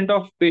 30%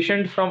 of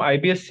patients from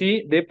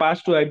IBS-C, they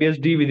pass to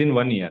IBS-D within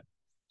 1 year.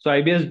 So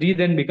IBS-D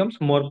then becomes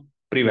more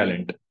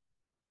prevalent.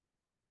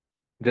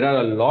 There are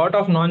a lot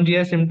of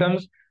non-GI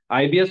symptoms.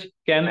 IBS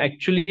can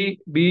actually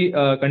be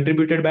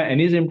contributed by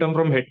any symptom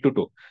from head to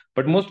toe.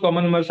 But most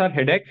common ones are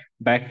headache,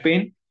 back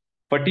pain,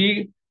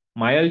 fatigue,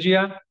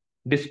 myalgia,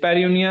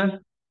 dyspareunia,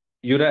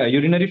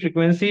 urinary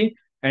frequency,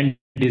 and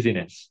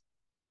dizziness.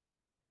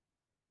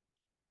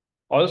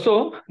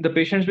 Also, the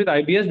patients with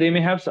IBS, they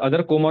may have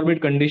other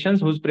comorbid conditions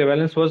whose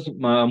prevalence was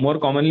more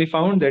commonly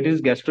found, that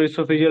is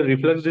gastroesophageal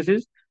reflux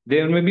disease.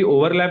 There may be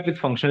overlap with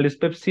functional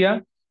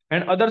dyspepsia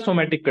and other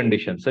somatic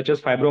conditions such as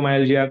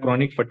fibromyalgia,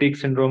 chronic fatigue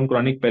syndrome,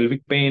 chronic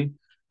pelvic pain,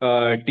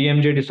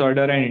 TMJ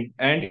disorder,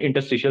 and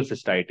interstitial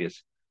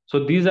cystitis.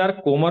 So these are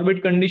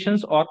comorbid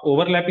conditions or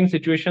overlapping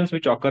situations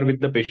which occur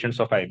with the patients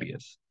of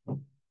IBS.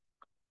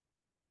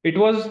 It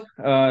was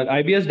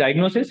IBS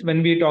diagnosis.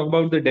 When we talk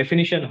about the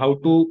definition, how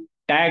to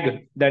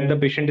tag that the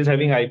patient is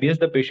having IBS,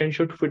 the patient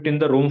should fit in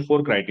the Rome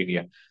 4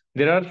 criteria.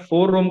 There are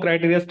 4 Rome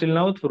criteria still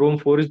now. Rome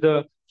 4 is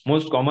the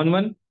most common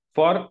one.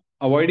 For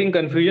avoiding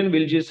confusion,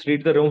 we'll just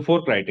read the Rome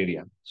 4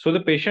 criteria. So the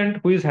patient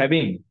who is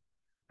having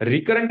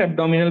recurrent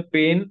abdominal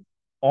pain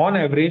on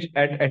average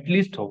at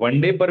least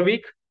 1 day per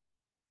week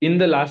in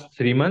the last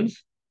 3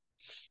 months,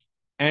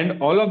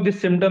 and all of these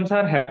symptoms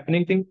are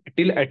happening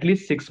till at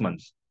least 6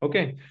 months.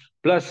 Okay,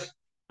 plus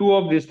 2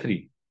 of these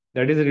 3,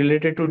 that is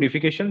related to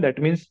defecation. That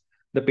means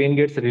the pain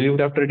gets relieved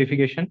after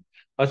defecation,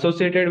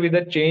 associated with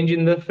a change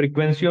in the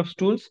frequency of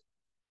stools,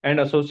 and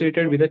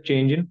associated with a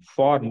change in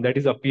form, that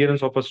is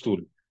appearance of a stool.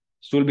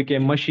 Stool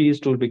became mushy,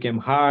 stool became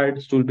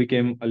hard, stool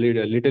became a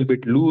little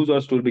bit loose, or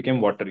stool became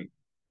watery.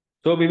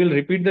 So we will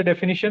repeat the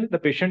definition. The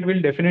patient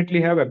will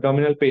definitely have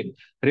abdominal pain.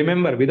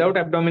 Remember, without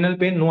abdominal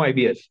pain, no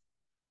IBS.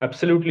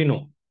 Absolutely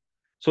no.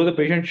 So the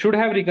patient should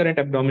have recurrent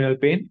abdominal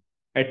pain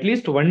at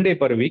least 1 day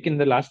per week in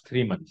the last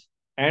 3 months.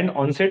 And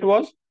onset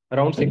was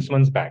around 6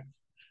 months back.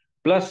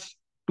 Plus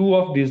 2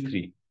 of these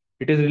 3.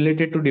 It is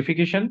related to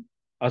defecation,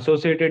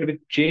 associated with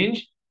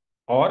change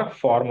or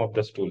form of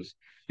the stools.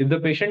 If the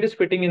patient is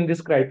fitting in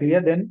this criteria,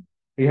 then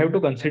we have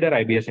to consider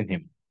IBS in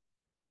him.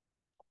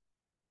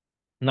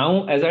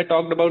 Now, as I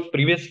talked about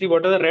previously,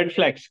 what are the red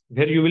flags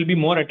where you will be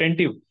more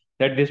attentive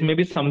that this may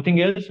be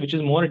something else which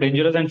is more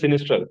dangerous and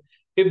sinister?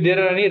 If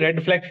there are any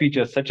red flag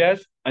features such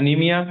as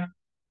anemia,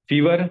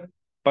 fever,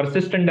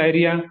 persistent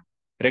diarrhea,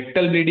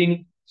 rectal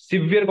bleeding,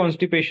 severe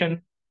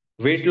constipation,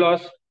 weight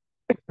loss,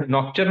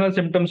 nocturnal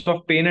symptoms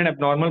of pain and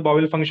abnormal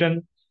bowel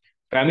function,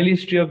 family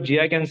history of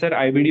GI cancer,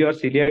 IBD, or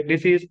celiac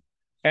disease,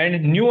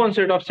 and new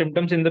onset of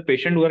symptoms in the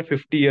patient who are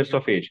 50 years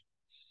of age.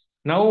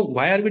 Now,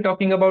 why are we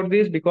talking about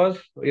this? Because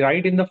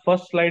right in the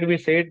first slide, we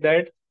said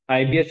that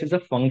IBS is a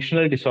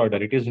functional disorder.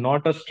 It is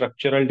not a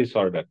structural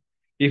disorder.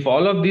 If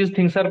all of these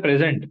things are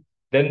present,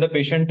 then the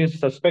patient is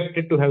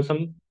suspected to have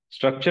some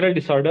structural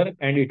disorder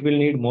and it will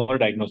need more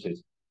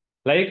diagnosis.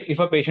 Like if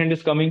a patient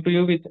is coming to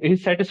you with,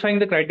 he's satisfying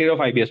the criteria of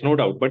IBS, no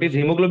doubt, but his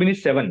hemoglobin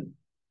is 7,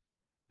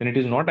 then it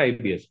is not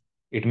IBS.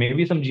 It may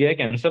be some GI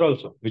cancer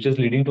also, which is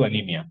leading to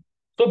anemia.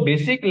 So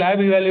basic lab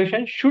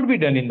evaluation should be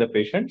done in the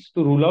patients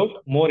to rule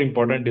out more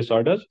important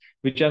disorders,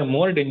 which are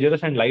more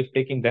dangerous and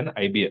life-taking than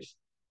IBS.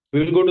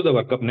 We will go to the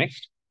workup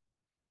next.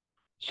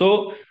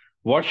 So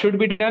what should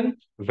be done,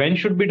 when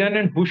should be done,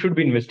 and who should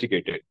be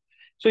investigated?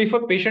 So if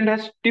a patient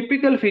has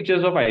typical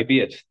features of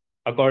IBS,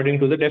 according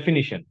to the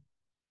definition,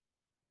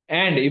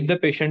 and if the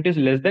patient is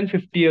less than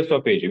 50 years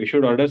of age, we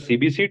should order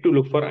CBC to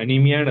look for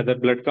anemia and other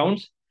blood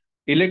counts,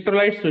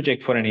 electrolytes to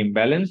check for an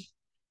imbalance,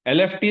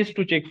 LFTs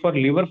to check for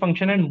liver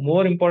function, and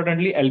more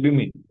importantly,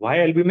 albumin.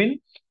 Why albumin?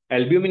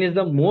 Albumin is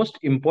the most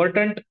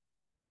important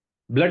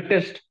blood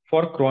test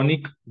for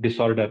chronic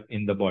disorder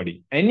in the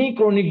body. Any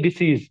chronic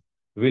disease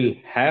will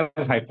have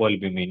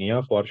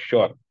hypoalbuminemia for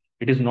sure.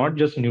 It is not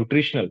just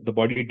nutritional. The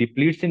body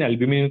depletes in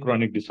albumin in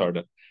chronic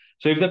disorder.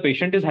 So if the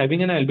patient is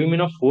having an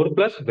albumin of 4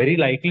 plus, very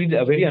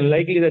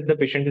unlikely that the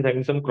patient is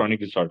having some chronic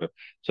disorder.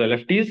 So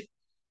LFTs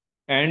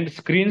and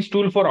screen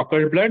stool for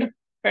occult blood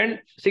and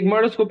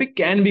sigmoidoscopy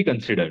can be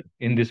considered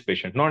in this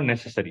patient, not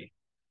necessary.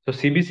 So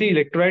CBC,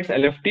 electrolytes,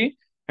 LFT,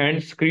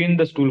 and screen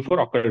the stool for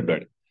occult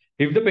blood.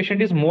 If the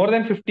patient is more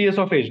than 50 years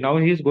of age, now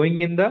he is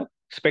going in the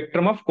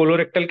spectrum of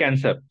colorectal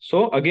cancer.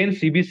 So again,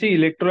 CBC,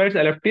 electrolytes,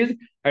 LFTs,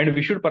 and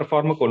we should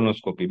perform a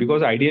colonoscopy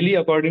because ideally,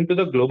 according to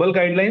the global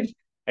guidelines,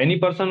 any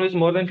person who is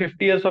more than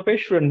 50 years of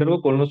age should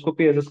undergo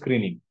colonoscopy as a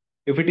screening.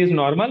 If it is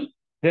normal,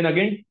 then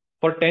again,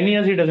 for 10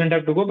 years, he doesn't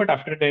have to go, but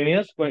after 10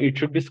 years, it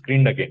should be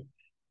screened again.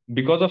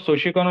 Because of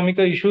socioeconomic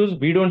issues,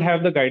 we don't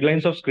have the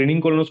guidelines of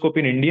screening colonoscopy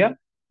in India,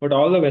 but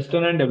all the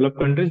Western and developed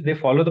countries, they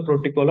follow the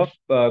protocol of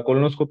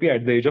colonoscopy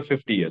at the age of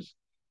 50 years.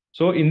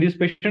 So in this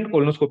patient,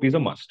 colonoscopy is a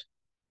must.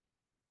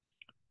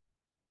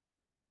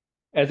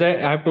 As I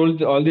have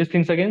told all these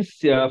things again,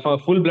 for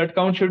full blood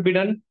count should be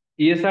done.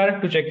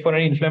 ESR to check for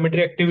any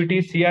inflammatory activity,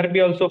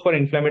 CRP also for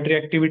inflammatory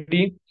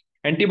activity.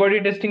 Antibody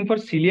testing for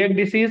celiac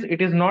disease,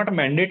 it is not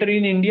mandatory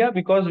in India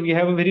because we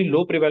have a very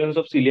low prevalence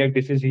of celiac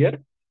disease here.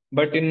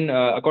 But in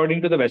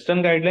according to the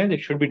Western guidelines,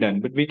 it should be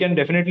done. But we can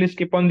definitely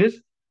skip on this.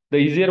 The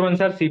easier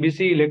ones are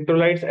CBC,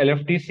 electrolytes,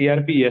 LFT,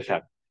 CRP,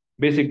 ESR,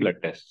 basic blood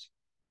tests.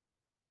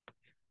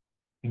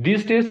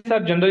 These tests are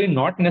generally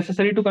not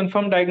necessary to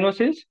confirm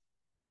diagnosis.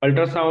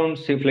 Ultrasound,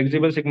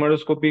 flexible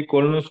sigmoidoscopy,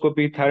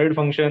 colonoscopy, thyroid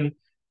function,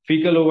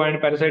 fecal ova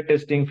and parasite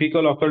testing,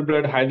 fecal occult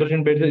blood,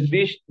 hydrogen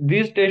based.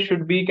 These tests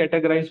should be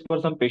categorized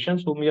for some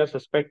patients whom we are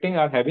suspecting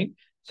are having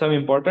some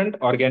important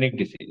organic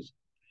disease.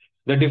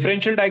 The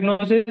differential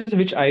diagnosis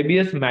which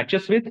IBS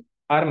matches with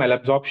are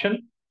malabsorption,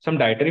 some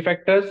dietary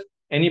factors,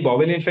 any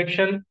bowel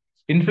infection,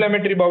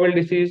 inflammatory bowel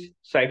disease,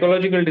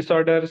 psychological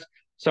disorders,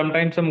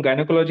 sometimes some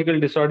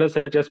gynecological disorders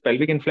such as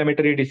pelvic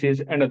inflammatory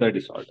disease and other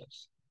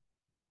disorders.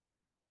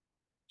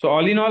 So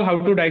all in all, how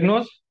to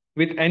diagnose?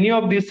 With any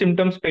of these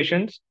symptoms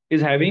patients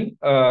is having,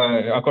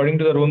 according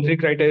to the Rome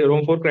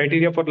 4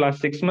 criteria for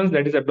last 6 months,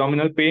 that is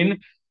abdominal pain,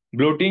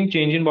 bloating,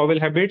 change in bowel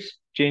habits,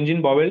 change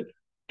in bowel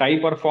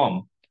type or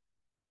form.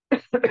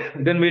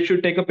 Then we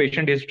should take a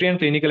patient history and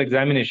clinical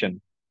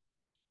examination.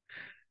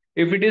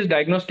 If it is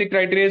diagnostic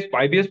criteria is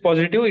IBS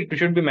positive, it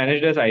should be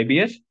managed as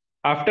IBS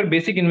after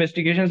basic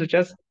investigations such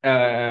as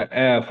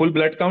full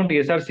blood count,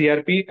 ESR,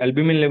 CRP,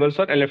 albumin levels,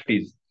 or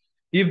LFTs.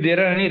 If there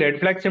are any red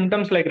flag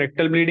symptoms like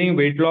rectal bleeding,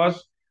 weight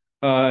loss,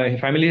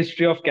 family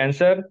history of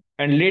cancer,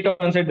 and late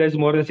onset, there is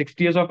more than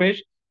 60 years of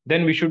age,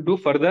 then we should do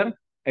further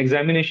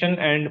examination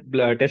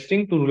and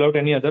testing to rule out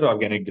any other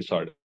organic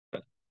disorder.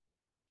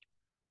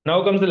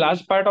 Now comes the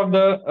last part of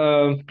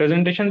the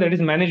presentation, that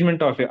is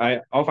management of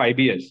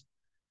IBS.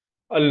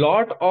 A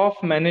lot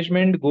of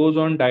management goes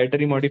on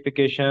dietary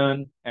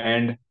modification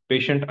and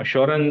patient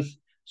assurance.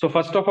 So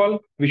first of all,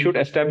 we should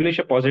establish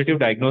a positive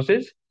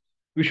diagnosis.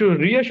 We should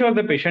reassure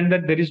the patient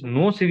that there is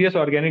no serious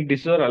organic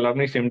disease or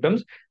alarming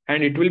symptoms,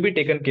 and it will be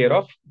taken care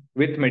of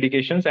with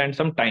medications and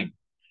some time.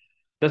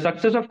 The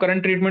success of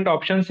current treatment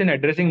options in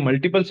addressing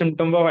multiple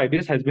symptoms of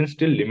IBS has been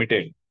still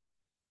limited.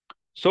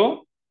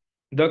 So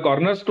the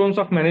cornerstones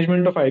of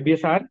management of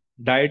IBS are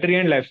dietary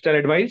and lifestyle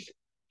advice,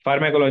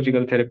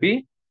 pharmacological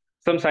therapy,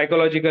 some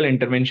psychological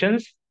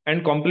interventions,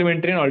 and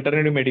complementary and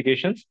alternative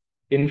medications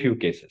in few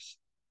cases.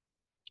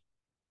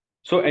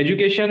 So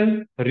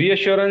education,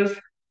 reassurance,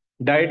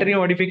 dietary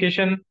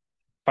modification,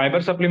 fiber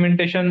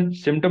supplementation,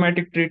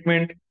 symptomatic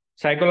treatment,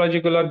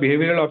 psychological or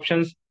behavioral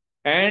options,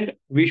 and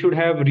we should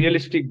have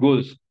realistic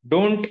goals.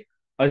 Don't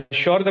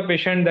assure the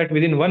patient that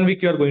within 1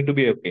 week you are going to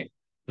be okay.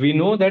 We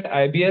know that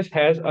IBS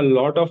has a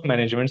lot of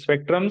management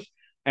spectrums,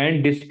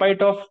 and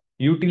despite of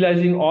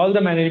utilizing all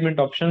the management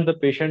options, the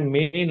patient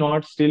may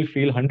not still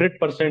feel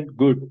 100%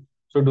 good.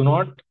 So do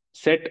not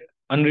set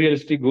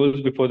unrealistic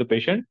goals before the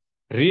patient.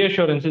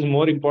 Reassurance is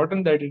more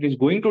important, that it is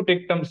going to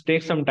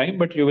take some time,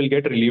 but you will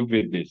get relieved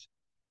with this.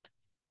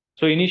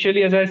 So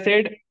initially, as I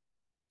said,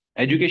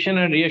 education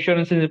and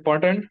reassurance is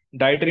important.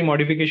 Dietary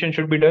modification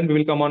should be done. We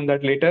will come on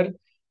that later.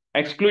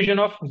 Exclusion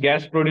of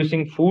gas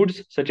producing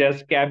foods such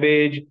as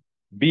cabbage,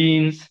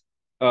 beans,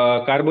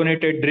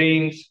 carbonated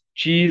drinks,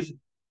 cheese,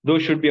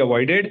 those should be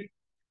avoided.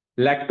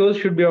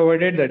 Lactose should be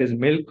avoided, that is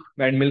milk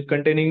and milk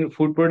containing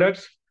food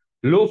products.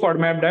 Low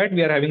FODMAP diet,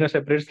 we are having a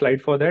separate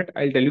slide for that.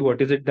 I'll tell you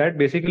what is it that.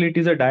 Basically, it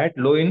is a diet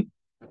low in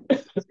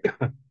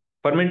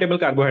fermentable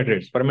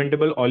carbohydrates,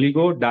 fermentable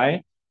oligo,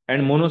 di,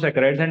 and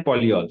monosaccharides and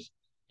polyols.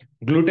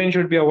 Gluten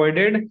should be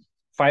avoided.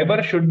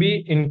 Fiber should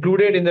be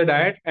included in the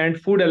diet,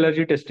 and food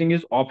allergy testing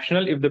is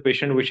optional if the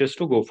patient wishes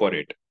to go for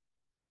it.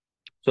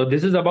 So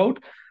this is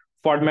about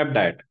FODMAP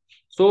diet.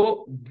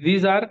 So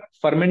these are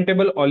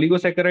fermentable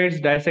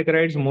oligosaccharides,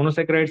 disaccharides,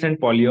 monosaccharides, and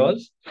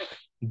polyols.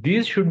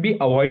 These should be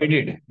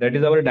avoided. That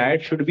is, our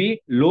diet should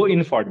be low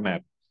in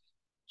FODMAP.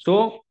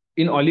 So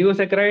in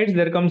oligosaccharides,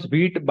 there comes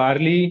wheat,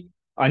 barley,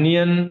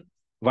 onion,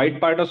 white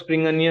part of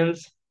spring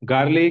onions,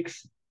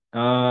 garlics,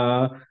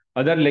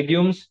 other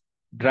legumes,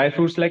 dry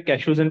fruits like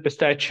cashews and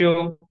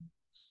pistachio.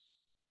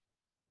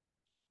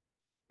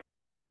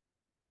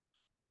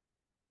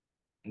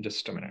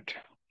 Just a minute.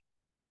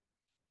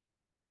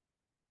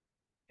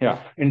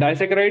 Yeah, in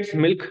disaccharides,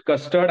 milk,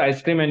 custard,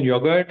 ice cream, and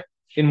yogurt.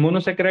 In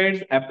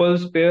monosaccharides,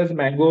 apples, pears,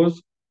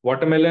 mangoes,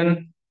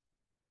 watermelon.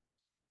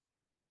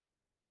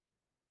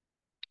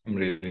 I'm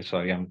really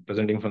sorry, I'm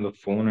presenting from the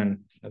phone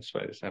and that's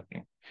why it's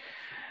happening.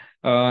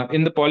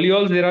 In the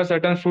polyols, there are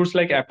certain fruits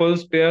like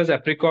apples, pears,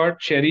 apricot,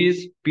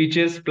 cherries,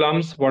 peaches,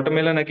 plums,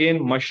 watermelon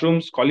again,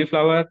 mushrooms,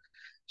 cauliflower.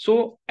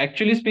 So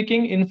actually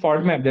speaking, in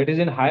FODMAP, that is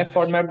in high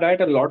FODMAP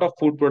diet, a lot of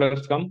food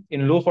products come.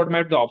 In low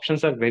FODMAP, the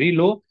options are very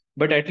low,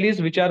 but at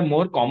least which are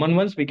more common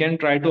ones, we can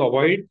try to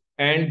avoid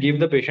and give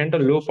the patient a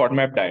low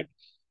FODMAP diet.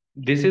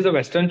 This is a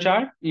Western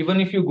chart.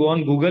 Even if you go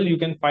on Google, you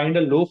can find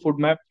a low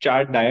FODMAP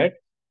chart diet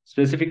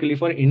specifically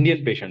for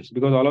Indian patients,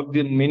 because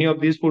many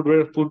of these food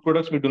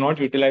products we do not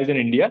utilize in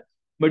India,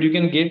 but you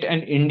can get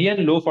an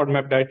Indian low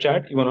FODMAP diet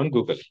chart even on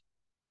Google.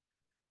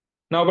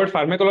 Now, about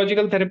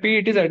pharmacological therapy,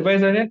 it is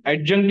advised as an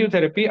adjunctive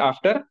therapy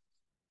after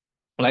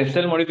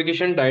lifestyle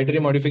modification, dietary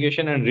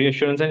modification, and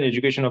reassurance and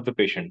education of the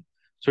patient.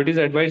 So it is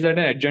advised that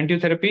an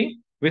adjunctive therapy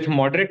with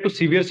moderate to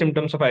severe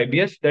symptoms of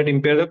IBS that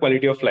impair the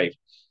quality of life.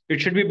 It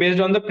should be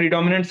based on the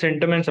predominant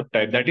symptom and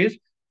subtype. That is,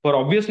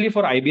 obviously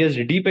for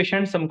IBS-D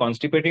patients, some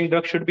constipating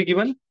drugs should be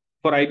given.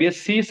 For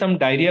IBS-C, some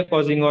diarrhea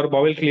causing or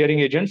bowel clearing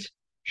agents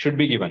should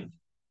be given.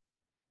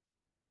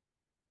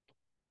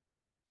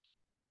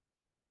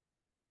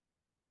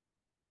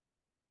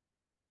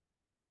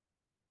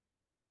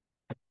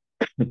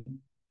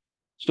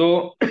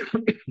 So,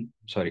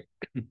 sorry,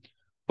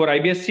 for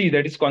IBS-C,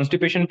 that is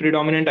constipation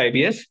predominant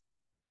IBS.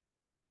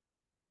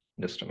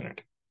 Just a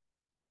minute.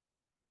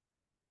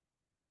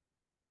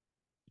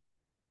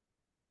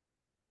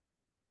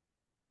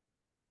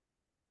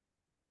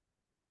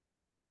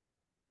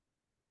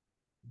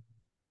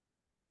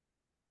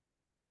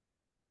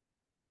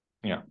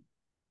 Yeah.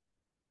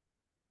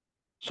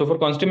 So for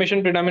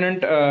constipation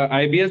predominant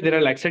IBS, there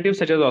are laxatives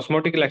such as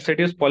osmotic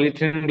laxatives,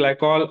 polyethylene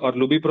glycol or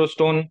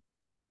lubiprostone,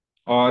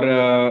 or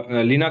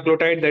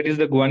linaclotide, that is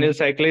the guanyl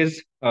cyclase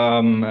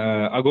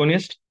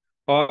agonist,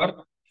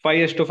 or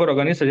 5-HT4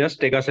 agonist such as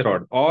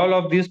tegaserod. All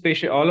of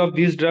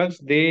these drugs,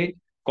 they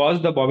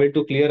cause the bowel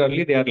to clear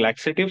early. They are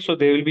laxatives, so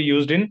they will be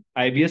used in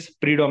IBS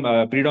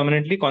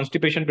predominantly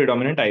constipation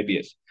predominant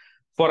IBS.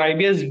 For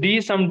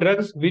IBS-D, some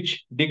drugs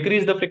which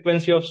decrease the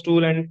frequency of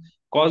stool and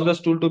cause the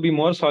stool to be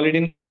more solid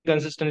in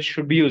consistency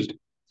should be used,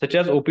 such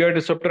as opioid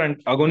receptor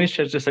and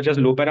agonists such as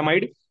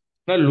loperamide.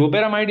 Now,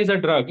 loperamide is a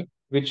drug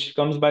which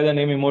comes by the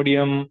name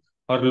Imodium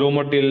or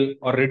Lomotil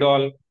or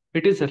Ridol.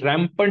 It is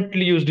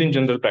rampantly used in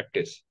general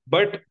practice.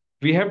 But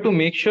we have to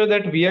make sure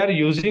that we are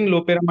using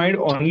loperamide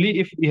only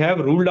if we have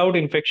ruled out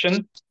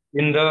infection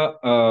in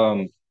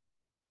the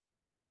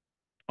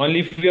only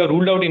if we have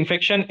ruled out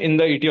infection in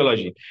the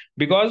etiology.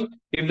 Because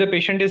if the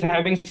patient is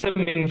having some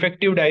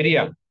infective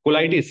diarrhea,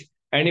 colitis,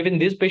 and if in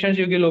these patients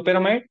you give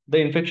loperamide, the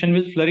infection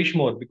will flourish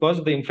more,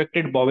 because the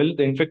infected bowel,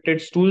 the infected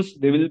stools,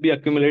 they will be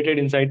accumulated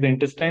inside the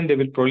intestine, they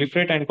will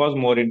proliferate and cause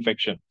more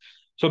infection.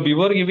 So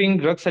before giving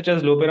drugs such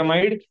as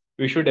loperamide,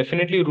 we should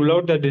definitely rule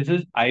out that this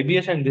is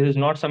IBS and this is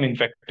not some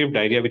infective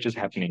diarrhea which is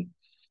happening.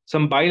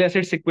 Some bile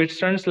acid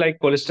sequestrants like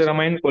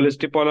cholestyramine,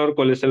 cholestypol, or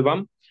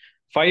cholesilbam.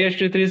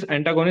 5-HT3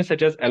 antagonists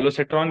such as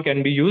allocetrone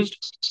can be used.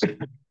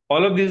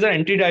 All of these are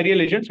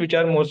antidiarrheal agents which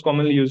are most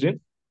commonly used in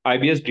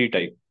IBS-D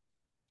type.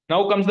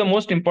 Now comes the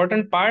most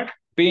important part,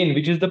 pain,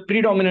 which is the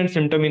predominant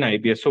symptom in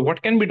IBS. So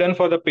what can be done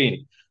for the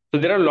pain?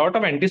 So there are a lot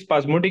of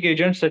antispasmodic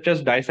agents such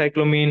as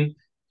dicyclomine,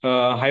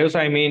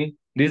 hyoscyamin,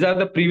 These are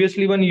the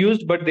previously one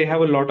used, but they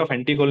have a lot of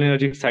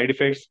anticholinergic side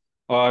effects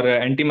or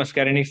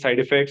antimuscarinic side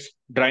effects,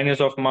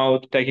 dryness of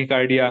mouth,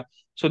 tachycardia.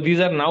 So these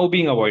are now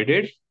being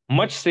avoided.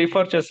 Much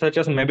safer, such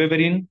as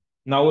mebeverine.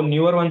 Now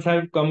newer ones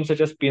have come,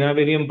 such as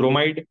pinavarium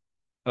bromide.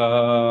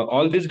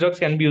 All these drugs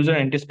can be used as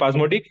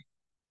antispasmodic.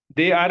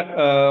 They are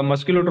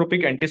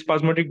musculotropic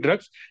antispasmodic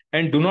drugs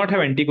and do not have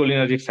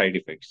anticholinergic side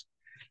effects.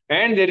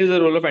 And there is a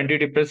role of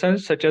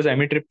antidepressants such as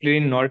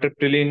amitriptyline,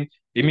 nortriptyline,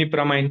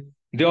 imipramine.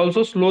 They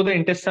also slow the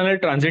intestinal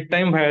transit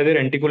time via their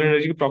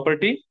anticholinergic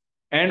property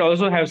and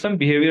also have some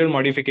behavioral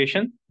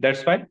modification.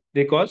 That's why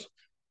they cause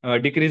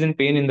decrease in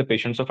pain in the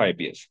patients of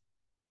IBS.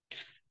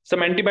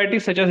 Some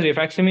antibiotics such as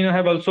rifaximin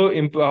have also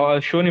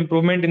shown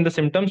improvement in the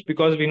symptoms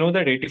because we know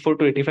that 84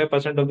 to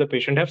 85% of the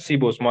patient have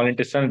SIBO, small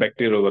intestinal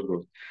bacterial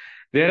overgrowth.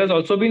 There has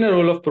also been a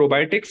role of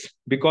probiotics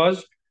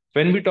because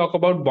when we talk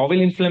about bowel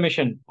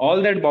inflammation,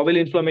 all that bowel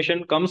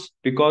inflammation comes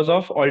because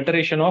of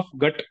alteration of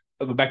gut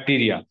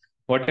bacteria.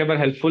 Whatever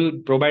helpful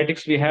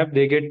probiotics we have,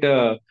 they get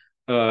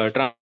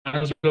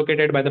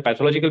translocated by the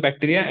pathological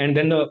bacteria and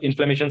then the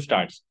inflammation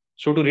starts.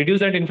 So to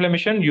reduce that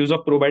inflammation, use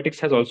of probiotics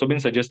has also been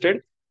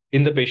suggested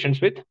in the patients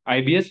with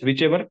IBS,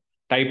 whichever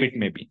type it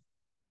may be.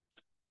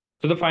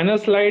 So the final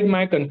slide,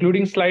 my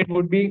concluding slide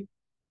would be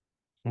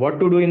what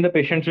to do in the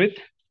patients with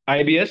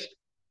IBS,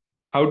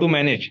 how to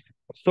manage.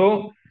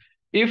 So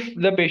if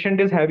the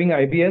patient is having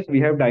IBS, we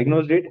have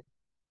diagnosed it,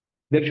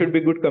 there should be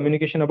good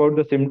communication about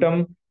the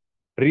symptom,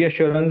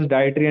 reassurance,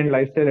 dietary and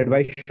lifestyle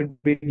advice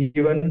should be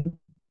given.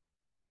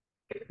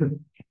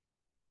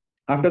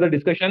 After the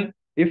discussion,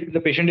 if the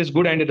patient is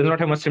good and it does not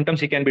have much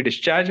symptoms, he can be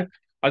discharged.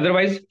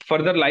 Otherwise,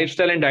 further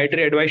lifestyle and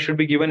dietary advice should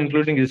be given,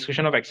 including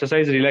discussion of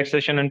exercise,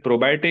 relaxation, and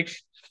probiotics.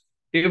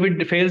 If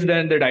it fails,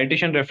 then the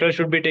dietitian referral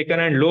should be taken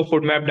and low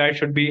food map diet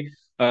should be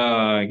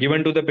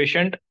given to the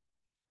patient.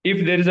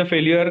 If there is a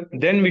failure,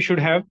 then we should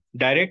have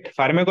direct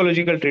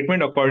pharmacological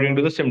treatment according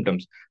to the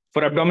symptoms.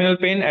 For abdominal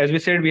pain, as we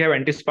said, we have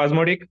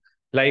antispasmodic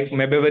like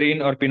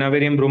mebeverine or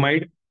pinavarium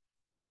bromide.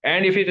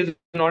 And if it is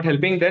not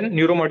helping, then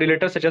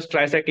neuromodulators such as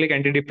tricyclic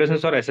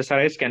antidepressants or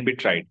SSRIs can be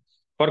tried.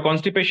 For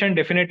constipation,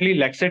 definitely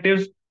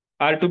laxatives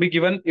are to be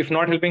given. If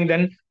not helping,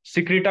 then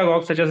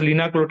secretagogue such as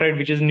linaclotide,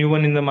 which is new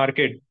one in the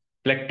market,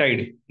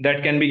 plectide,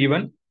 that can be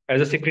given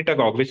as a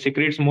secretagogue, which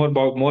secretes more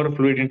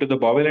fluid into the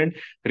bowel and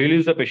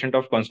relieves the patient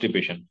of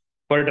constipation.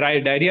 For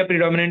diarrhea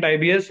predominant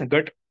IBS,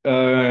 gut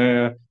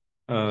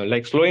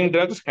like slowing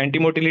drugs,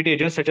 antimotility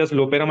agents such as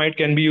loperamide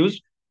can be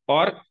used,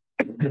 or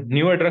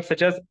newer drugs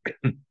such as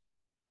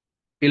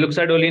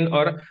iloxadoline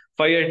or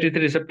 5-HT3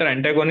 receptor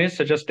antagonists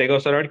such as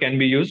tegosterol can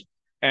be used,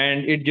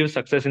 and it gives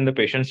success in the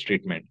patient's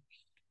treatment.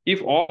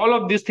 If all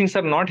of these things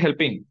are not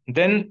helping,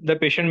 then the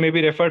patient may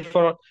be referred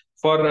for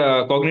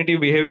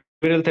cognitive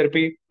behavioral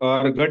therapy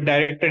or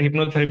gut-directed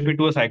hypnotherapy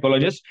to a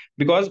psychologist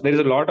because there is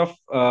a lot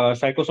of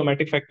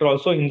psychosomatic factor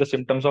also in the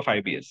symptoms of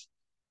IBS.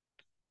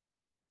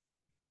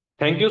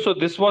 Thank you. So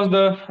this was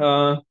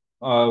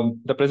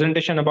the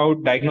presentation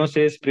about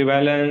diagnosis,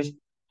 prevalence,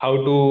 how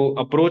to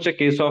approach a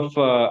case of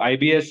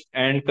IBS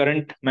and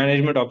current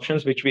management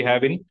options which we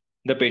have in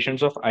the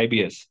patients of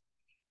IBS.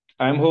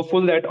 I am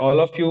hopeful that all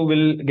of you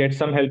will get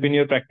some help in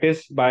your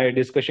practice by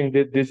discussing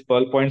these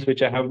pearl points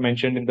which I have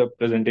mentioned in the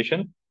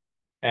presentation.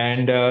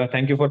 And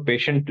thank you for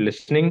patient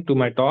listening to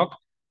my talk.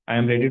 I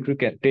am ready to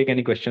take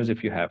any questions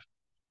if you have.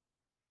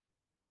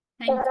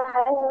 Thank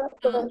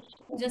you.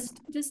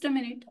 Just a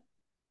minute.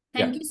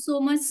 Thank you so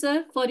much,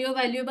 sir, for your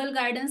valuable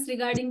guidance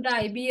regarding the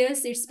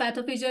IBS, its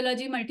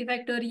pathophysiology,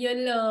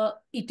 multifactorial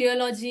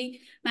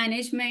etiology,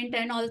 management,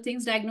 and all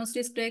things,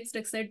 diagnostics, text,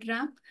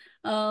 etc.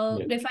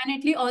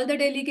 Definitely, all the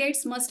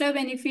delegates must have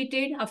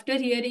benefited after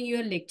hearing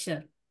your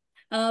lecture.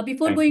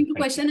 Before going to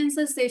question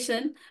answer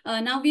session,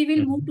 now we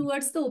will move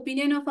towards the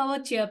opinion of our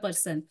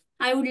chairperson.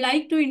 I would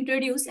like to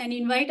introduce and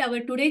invite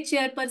our today's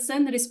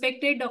chairperson,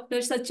 respected Dr.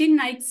 Sachin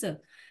Naik, sir.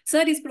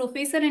 Sir is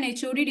professor and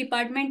HOD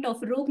Department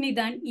of Rog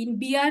Nidan in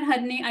B.R.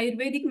 Harne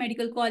Ayurvedic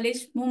Medical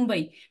College,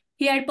 Mumbai.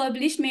 He had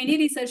published many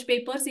research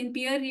papers in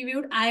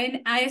peer-reviewed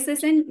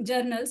ISSN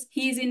journals.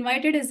 He is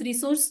invited as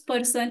resource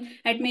person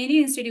at many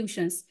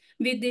institutions.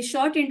 With this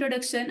short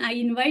introduction, I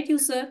invite you,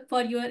 sir,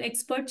 for your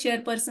expert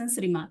chairperson's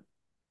remark.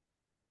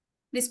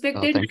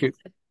 Respected. Thank you.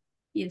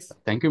 Yes.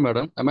 Thank you,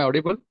 madam. Am I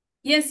audible?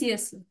 Yes, clear.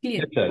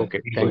 Yes,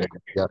 okay, thank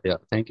you. Yeah,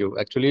 thank you.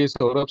 Actually,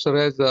 Saurabh sir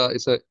has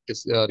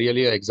it's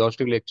really an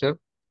exhaustive lecture,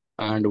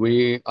 and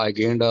I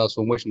gained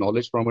so much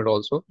knowledge from it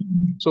also.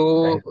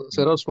 So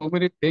there are so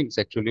many things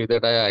actually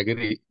that I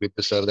agree with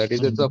the sir. That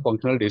is, it's a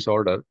functional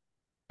disorder,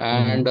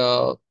 and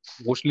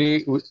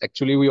mostly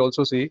actually we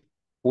also see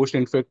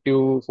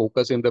post-infective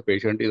focus in the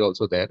patient is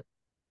also there,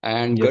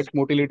 and gut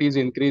motility is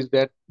increased.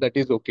 That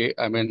is okay.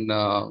 I mean,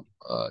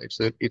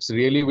 it's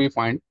really we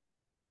find.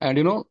 And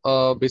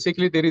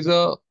basically there is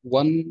a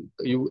one,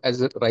 you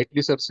as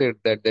rightly sir said,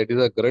 that there is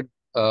a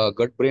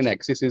gut brain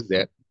axis is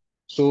there.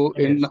 So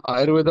in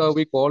Ayurveda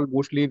we call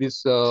mostly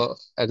this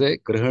as a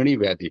grahani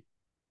vyadhi.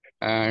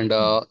 And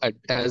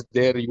as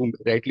there you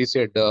rightly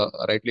said,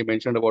 rightly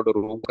mentioned about the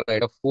room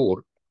of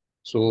 4.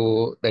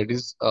 So that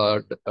is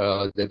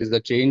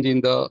the change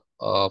in the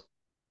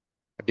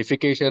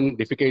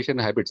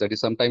defecation habits. That is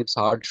sometimes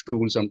hard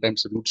stool,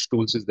 sometimes root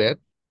stools is there.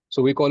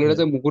 So we call it as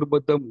Yeah. a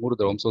mugurbadda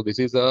murdram. So this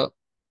is a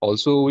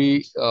also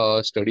we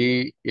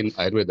study in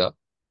Ayurveda,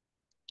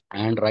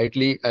 and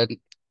rightly,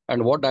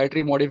 and what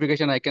dietary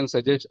modification I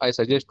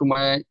suggest to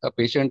my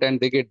patient and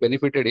they get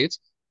benefited is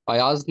I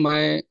ask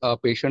my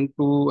patient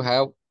to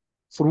have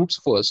fruits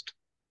first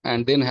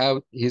and then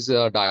have his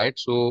diet.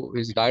 So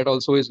his diet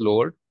also is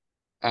lowered,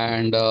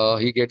 and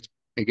he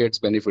gets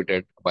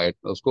benefited by it.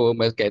 उसको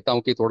मैं कहता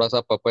हूँ कि थोड़ा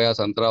सा papaya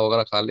संतरा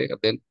वगैरह खा ले,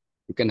 then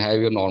you can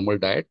have your normal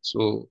diet.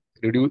 So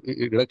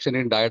reduction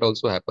in diet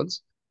also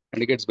happens,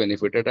 and he gets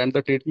benefited, and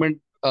the treatment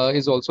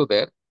is also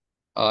there.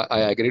 I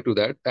agree to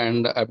that.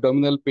 And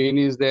abdominal pain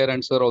is there.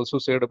 And sir also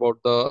said about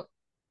the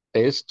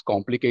taste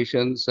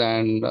complications,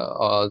 and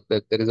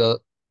that there is a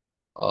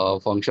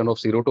function of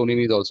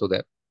serotonin is also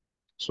there.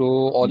 So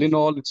all in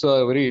all, it's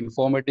a very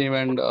informative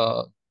and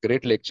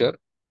great lecture.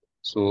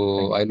 So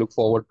Thank I you. look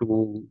forward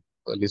to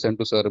listen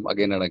to sir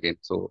again and again.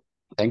 So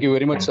thank you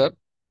very much, sir.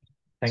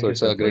 Thank So you,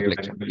 it's a sir, for great your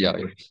lecture.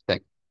 valuable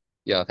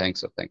Yeah, inputs.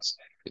 thanks, sir. Thanks.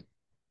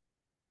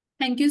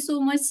 Thank you so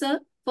much, sir,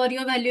 for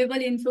your valuable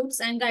inputs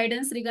and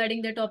guidance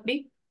regarding the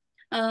topic.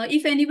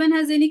 If anyone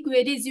has any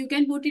queries, you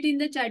can put it in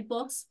the chat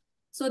box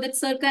so that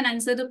sir can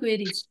answer the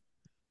queries.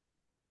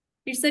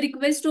 It's a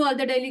request to all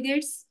the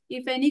delegates.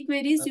 If any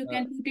queries, you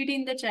can put it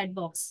in the chat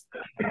box.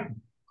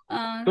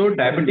 So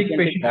diabetic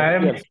patient, I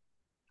am.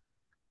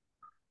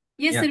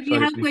 Yes, Yeah, sir, we sorry,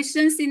 have please.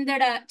 questions in the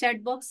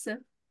chat box, sir.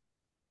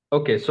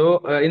 Okay, so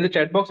in the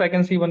chat box, I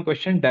can see one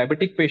question: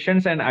 diabetic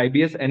patients and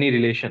IBS, any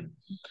relation?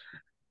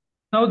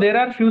 Now, there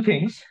are few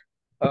things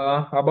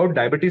about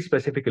diabetes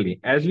specifically.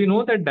 As we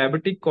know that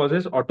diabetic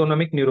causes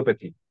autonomic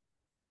neuropathy.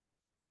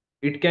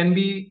 It can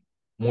be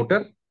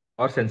motor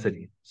or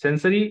sensory.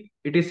 Sensory,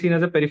 it is seen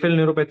as a peripheral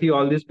neuropathy.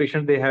 All these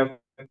patients, they have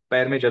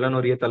पैर में जलन हो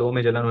रही है, तलवों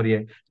में जलन हो रही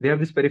है. They have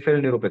this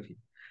peripheral neuropathy.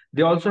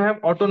 They also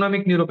have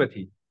autonomic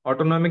neuropathy.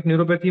 Autonomic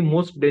neuropathy,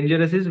 most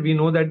dangerous is we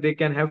know that they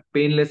can have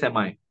painless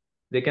MI.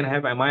 They can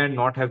have MI and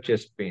not have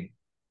chest pain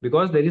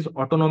because there is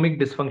autonomic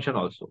dysfunction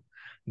also.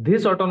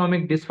 This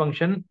autonomic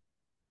dysfunction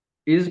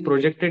is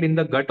projected in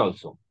the gut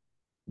also.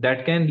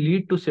 That can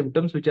lead to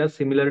symptoms which are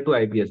similar to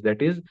IBS,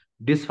 that is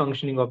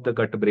dysfunctioning of the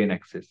gut brain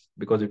axis.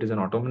 Because it is an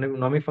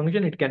autonomic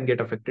function, it can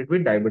get affected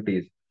with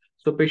diabetes.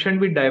 So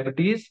patient with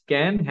diabetes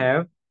can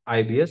have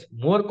IBS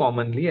more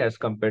commonly as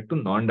compared to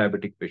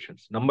non-diabetic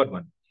patients. Number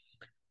one.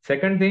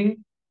 Second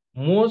thing,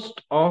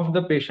 most of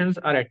the patients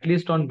are at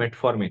least on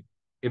metformin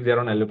if they are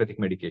on allopathic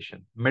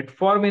medication.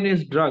 Metformin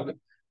is drug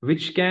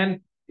which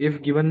can,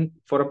 if given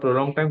for a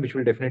prolonged time, which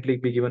will definitely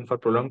be given for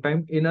prolonged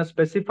time, in a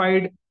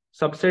specified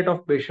subset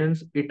of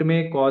patients, it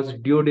may cause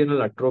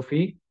duodenal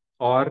atrophy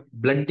or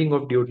blunting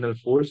of duodenal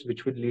folds,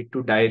 which will lead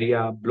to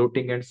diarrhea,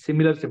 bloating, and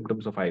similar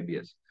symptoms of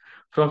IBS.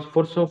 From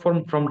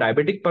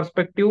diabetic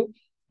perspective,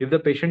 if the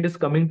patient is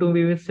coming to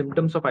me with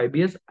symptoms of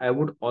IBS, I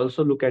would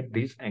also look at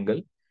this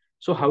angle.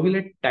 So how will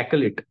I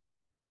tackle it?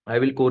 I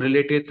will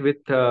correlate it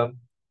with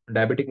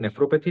diabetic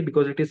nephropathy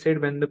because it is said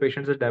when the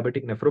patient has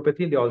diabetic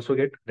nephropathy, they also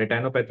get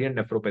retinopathy and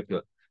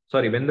nephropathy.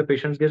 Sorry, when the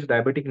patient gets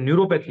diabetic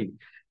neuropathy,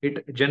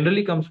 it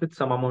generally comes with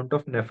some amount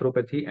of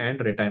nephropathy and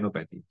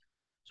retinopathy.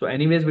 So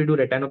anyways, we do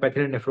retinopathy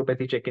and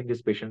nephropathy check in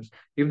these patients.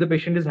 If the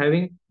patient is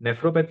having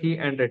nephropathy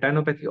and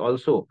retinopathy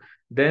also,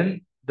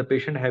 then the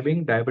patient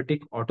having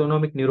diabetic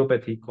autonomic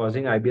neuropathy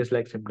causing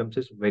IBS-like symptoms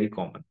is very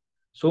common.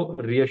 So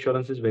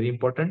reassurance is very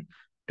important.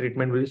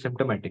 Treatment will be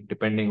symptomatic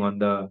depending on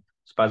the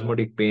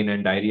spasmodic pain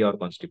and diarrhea or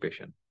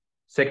constipation.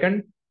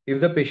 Second, if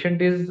the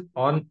patient is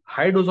on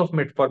high dose of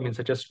metformin,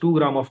 such as 2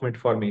 gram of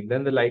metformin,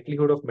 then the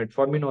likelihood of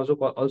metformin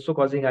also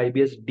causing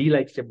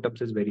IBS-D-like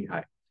symptoms is very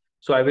high.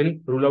 So I will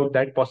rule out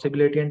that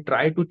possibility and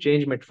try to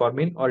change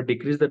metformin or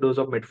decrease the dose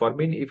of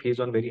metformin if he's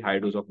on very high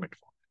dose of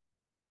metformin.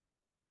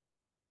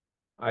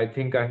 I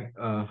think I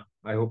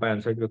hope I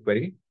answered your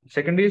query.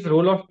 Second is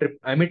role of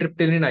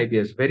amitriptyline in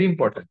IBS. Very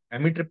important.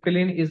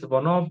 Amitriptyline is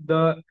one of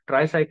the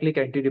tricyclic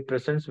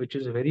antidepressants which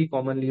is very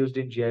commonly used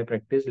in GI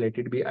practice, let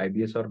it be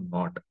IBS or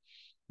not.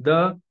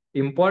 The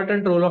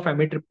important role of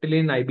amitriptyline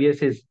in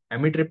IBS is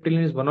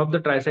amitriptyline is one of the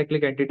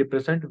tricyclic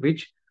antidepressant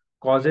which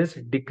causes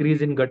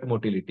decrease in gut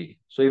motility.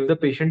 So if the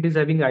patient is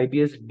having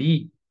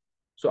IBS-D,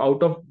 so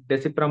out of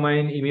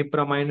desipramine,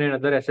 imipramine, and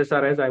other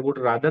SSRIs, I would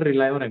rather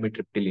rely on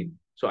amitriptyline.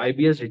 So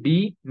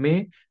IBS-D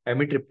may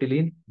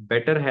amitriptyline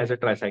better has a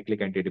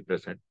tricyclic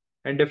antidepressant,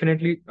 and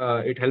definitely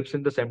it helps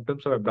in the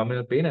symptoms of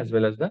abdominal pain as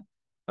well as the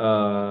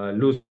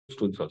loose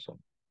stools also.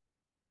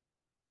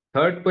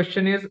 Third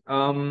question is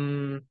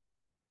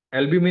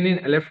albumin in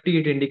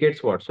LFT, it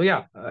indicates what? So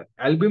yeah,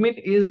 albumin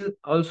is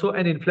also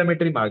an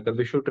inflammatory marker,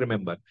 we should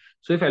remember.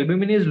 So if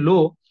albumin is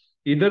low,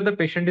 either the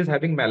patient is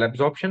having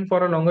malabsorption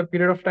for a longer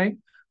period of time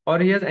or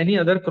he has any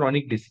other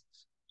chronic disease.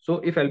 So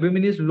if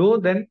albumin is low,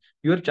 then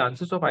your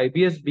chances of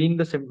IBS being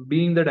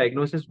the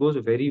diagnosis goes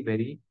very,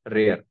 very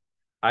rare.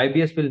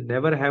 IBS will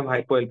never have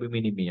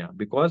hypoalbuminemia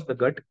because the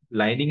gut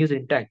lining is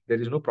intact.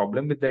 There is no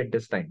problem with the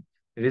intestine.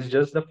 It is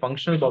just the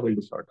functional bowel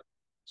disorder.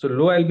 So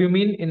low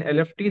albumin in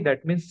LFT,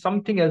 that means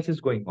something else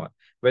is going on,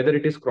 whether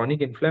it is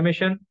chronic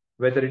inflammation,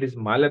 whether it is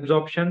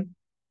malabsorption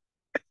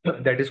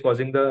that is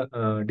causing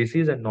the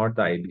disease and not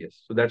the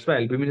IBS. So that's why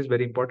albumin is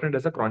very important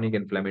as a chronic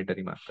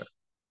inflammatory marker.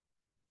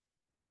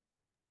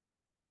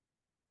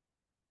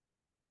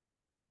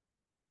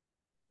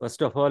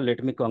 First of all,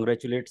 let me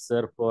congratulate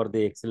sir for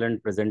the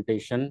excellent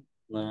presentation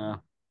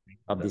of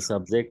the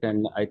subject,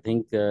 and I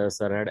think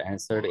sir had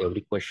answered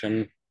every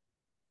question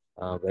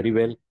very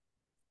well.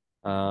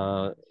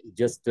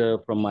 Just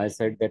from my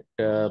side,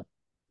 that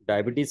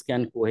diabetes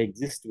can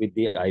coexist with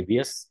the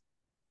IBS,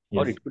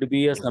 or it could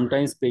be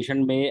sometimes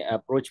patient may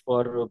approach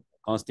for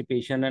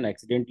constipation and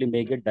accidentally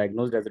may get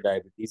diagnosed as a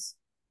diabetes.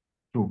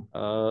 True.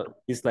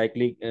 This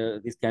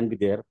can be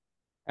there.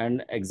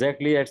 And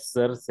exactly as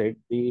sir said,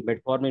 the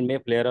metformin may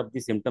flare up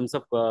the symptoms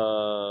of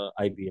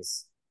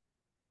IBS.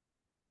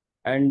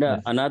 And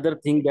another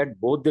thing, that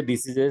both the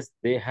diseases,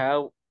 they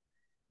have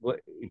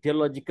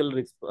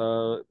etiological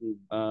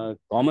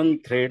common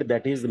thread,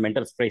 that is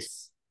mental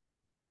stress.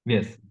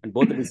 Yes. And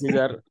both the diseases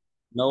are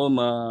now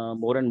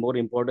more and more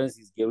importance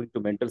is given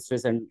to mental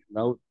stress. And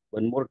now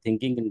one more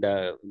thinking in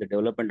the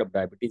development of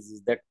diabetes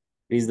is that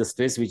it is the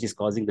stress which is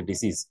causing the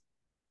disease.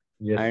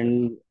 Yes.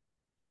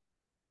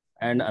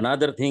 And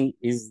another thing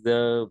is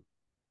the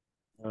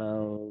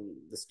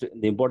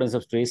importance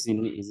of stress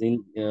is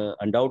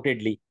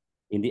undoubtedly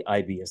in the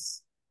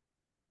IBS.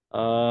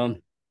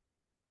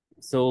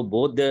 So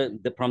both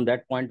from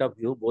that point of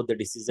view, both the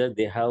diseases,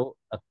 they have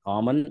a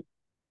common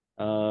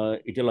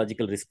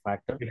etiological risk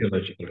factor.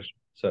 Etiological risk,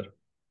 sir.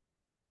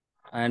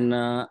 And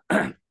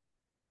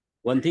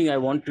one thing I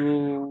want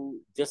to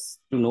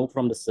just to know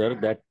from the sir,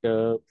 that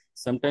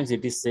sometimes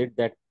it is said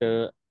that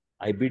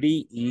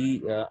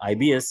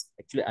IBS,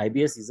 actually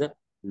IBS is a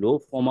low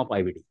form of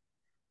IBD.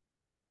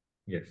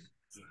 Yes.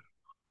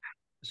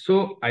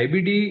 So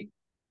IBD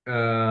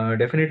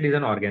definitely is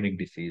an organic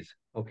disease.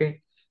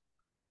 Okay.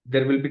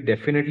 There will be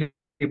definitely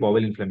bowel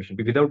inflammation.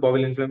 Without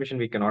bowel inflammation,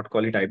 we cannot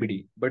call it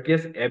IBD. But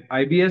yes,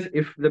 IBS,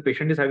 if the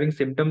patient is having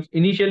symptoms,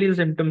 initially the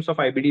symptoms of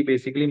IBD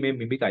basically may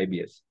mimic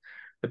IBS.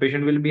 The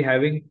patient will be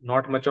having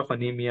not much of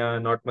anemia,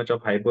 not much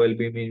of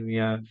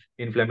hypoalbuminemia,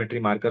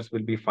 inflammatory markers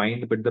will be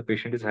fine, but the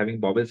patient is having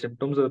bowel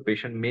symptoms, or the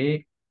patient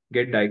may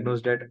get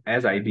diagnosed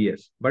as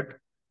IBS. But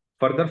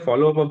further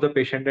follow-up of the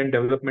patient and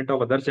development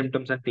of other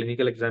symptoms and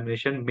clinical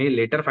examination may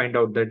later find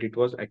out that it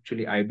was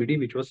actually IBD,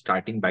 which was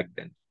starting back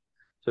then.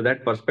 So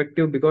that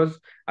perspective, because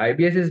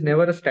IBS is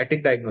never a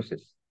static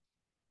diagnosis.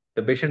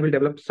 The patient will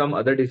develop some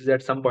other disease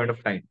at some point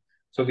of time.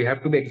 So we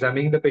have to be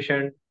examining the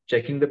patient,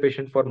 checking the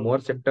patient for more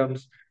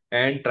symptoms,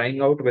 and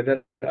trying out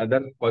whether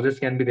other causes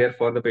can be there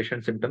for the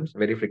patient symptoms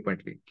very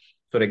frequently.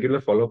 So regular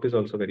follow-up is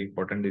also very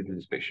important in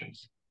these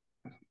patients.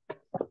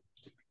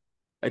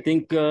 I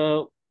think,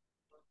 thank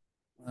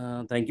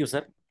you,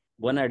 sir.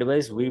 One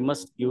advice we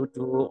must give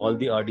to all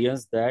the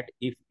audience, that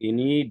if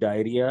any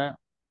diarrhea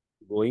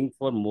going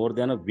for more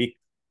than a week,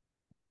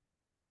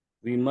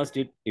 we must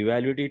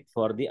evaluate it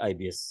for the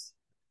IBS.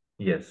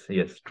 Yes,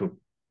 true.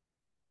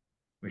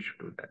 We should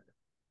do that.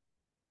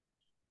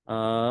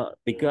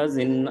 Because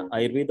in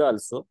Ayurveda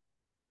also,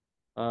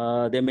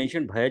 they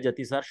mentioned Bhaya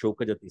Jatisar,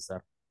 Shoka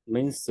Jatisar.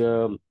 Means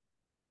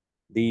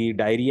the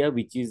diarrhea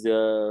which is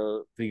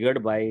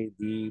triggered by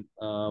the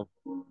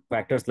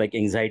factors like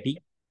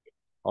anxiety,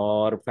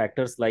 or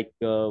factors like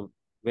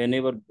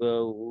whenever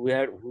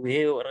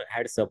whoever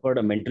had suffered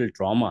a mental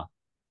trauma,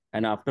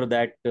 and after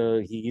that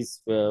he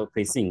is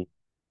facing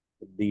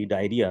the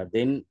diarrhea,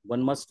 then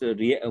one must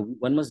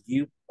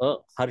give a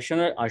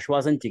harshana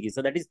ashwasan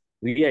chikitsa, that is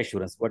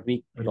reassurance, what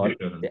we call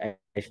the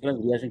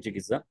assurance reassurance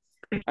chikitsa.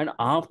 And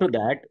after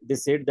that, they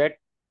said that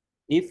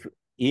if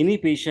any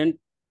patient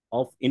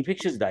of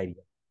infectious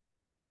diarrhea,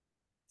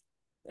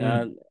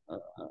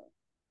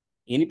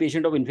 any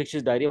patient of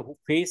infectious diarrhea who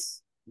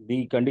face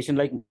the condition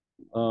like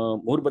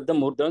more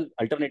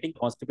alternating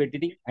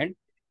constipating and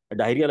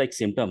diarrhea like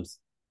symptoms,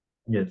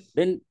 yes,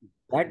 then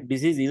that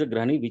disease is a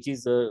grani which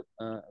is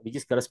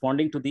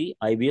corresponding to the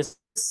IBS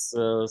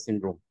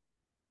syndrome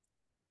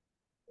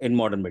in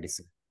modern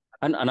medicine.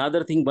 And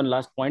another thing, one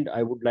last point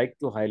I would like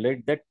to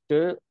highlight, that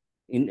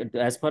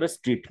as far as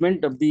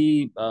treatment of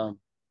the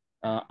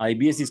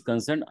IBS is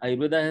concerned,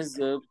 Ayurveda has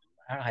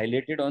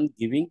highlighted on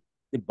giving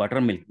the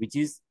buttermilk, which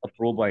is a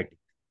probiotic.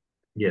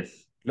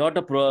 Yes. Lot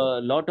of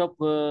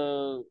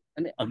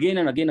and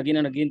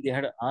again they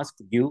had asked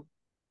to give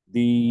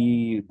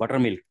the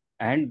buttermilk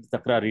and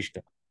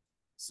takrarishta.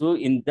 So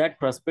in that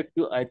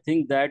perspective, I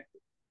think that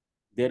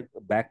their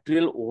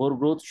bacterial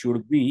overgrowth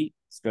should be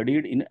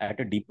studied at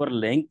a deeper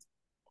length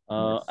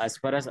as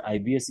far as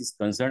IBS is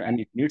concerned, and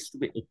it needs to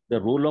be,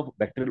 the role of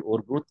bacterial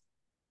overgrowth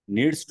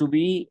needs to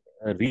be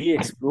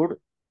re-explored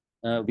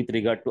with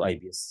regard to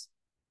IBS.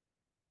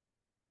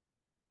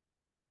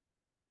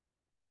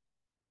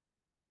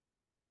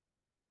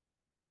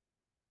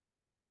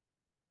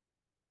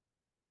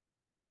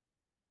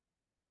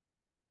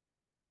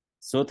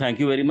 So thank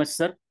you very much,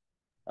 sir,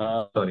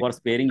 for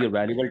sparing your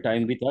valuable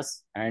time with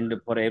us and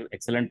for an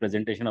excellent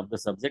presentation of the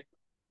subject.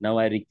 Now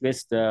I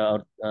request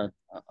our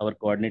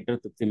coordinator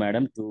Trupti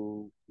Madam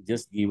to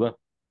just give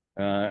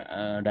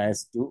a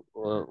dias to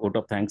vote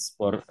of thanks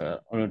for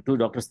to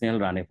Dr.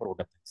 Snehal Rane for vote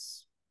of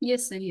thanks.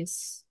 Yes, sir.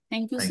 Yes.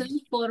 Thank you, Thank sir,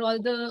 for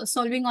all the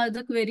solving all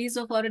the queries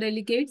of our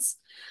delegates.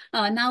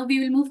 Now we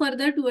will move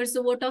further towards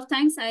the vote of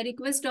thanks. I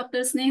request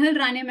Dr. Snehal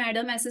Rane,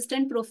 Madam,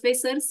 Assistant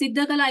Professor,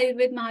 Siddhakala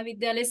Ayurved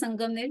Mahavidyalaya,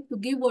 Sangamner, to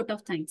give vote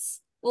of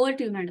thanks. Over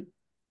to you, Madam.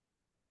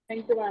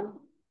 Thank you, ma'am.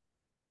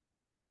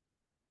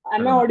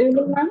 Am I Hello.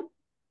 audible, ma'am?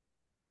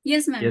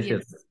 Yes, ma'am. Yes,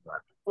 Yes. yes.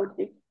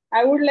 Okay.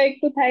 I would like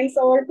to thank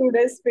our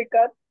today's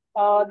speaker,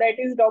 that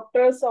is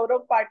Dr.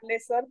 Saurabh Patle,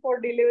 sir, for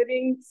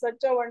delivering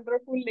such a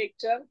wonderful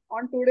lecture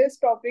on today's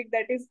topic,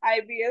 that is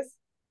IBS,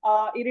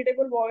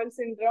 Irritable Bowel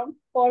Syndrome,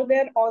 for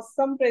their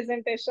awesome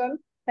presentation.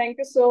 Thank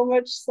you so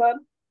much, sir.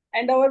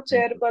 And our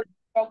Thank you. chairperson,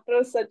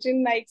 Dr.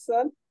 Sachin Naik,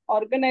 sir,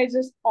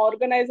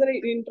 organizer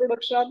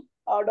introduction,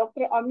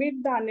 Dr.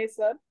 Amit Dhane,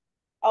 sir,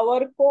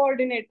 our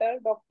coordinator,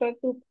 Dr.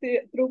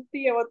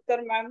 Trupti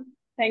Yavatkar, ma'am.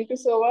 Thank you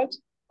so much.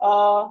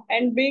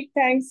 And big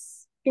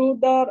thanks to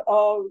the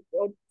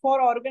for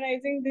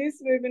organizing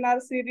this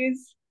webinar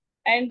series,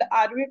 and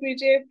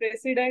RVPJ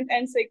President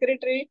and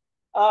Secretary,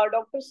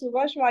 Dr.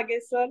 Subhash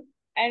Wage, sir.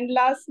 And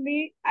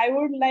lastly, I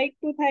would like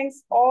to thank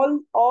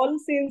all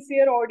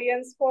sincere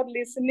audience for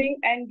listening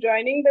and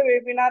joining the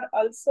webinar.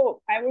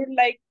 Also, I would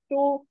like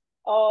to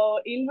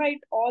invite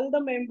all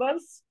the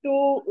members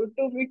to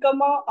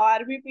become a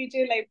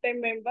RVPJ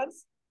lifetime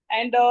members,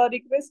 and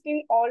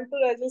requesting all to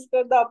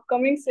register the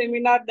upcoming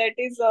seminar, that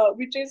is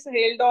which is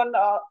held on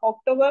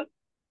October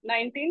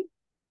 19th.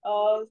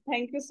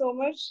 Thank you so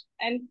much,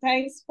 and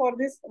thanks for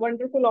this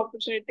wonderful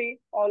opportunity,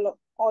 all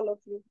of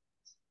you.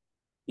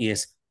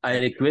 Yes, I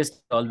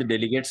request all the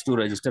delegates to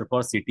register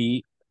for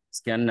CT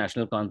Scan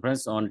National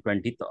Conference on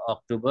 20th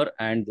October,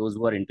 and those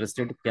who are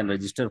interested can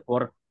register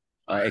for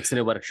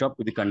X-ray workshop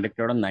to be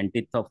conducted on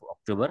 19th of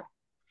October,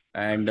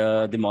 and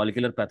the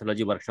molecular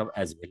pathology workshop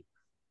as well.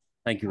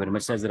 Thank you very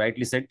much. As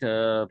rightly said,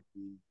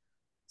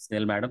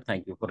 Snell Madam,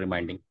 thank you for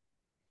reminding.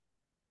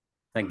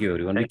 Thank you,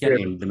 everyone. Thank We can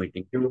you. end the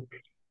meeting.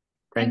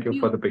 Thank you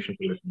for the patient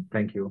listening.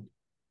 Thank you.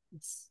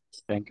 Yes.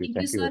 Thank you. Thank you,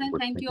 Thank you sir, very and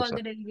much. thank Thank you you, all sir.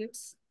 the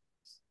delegates.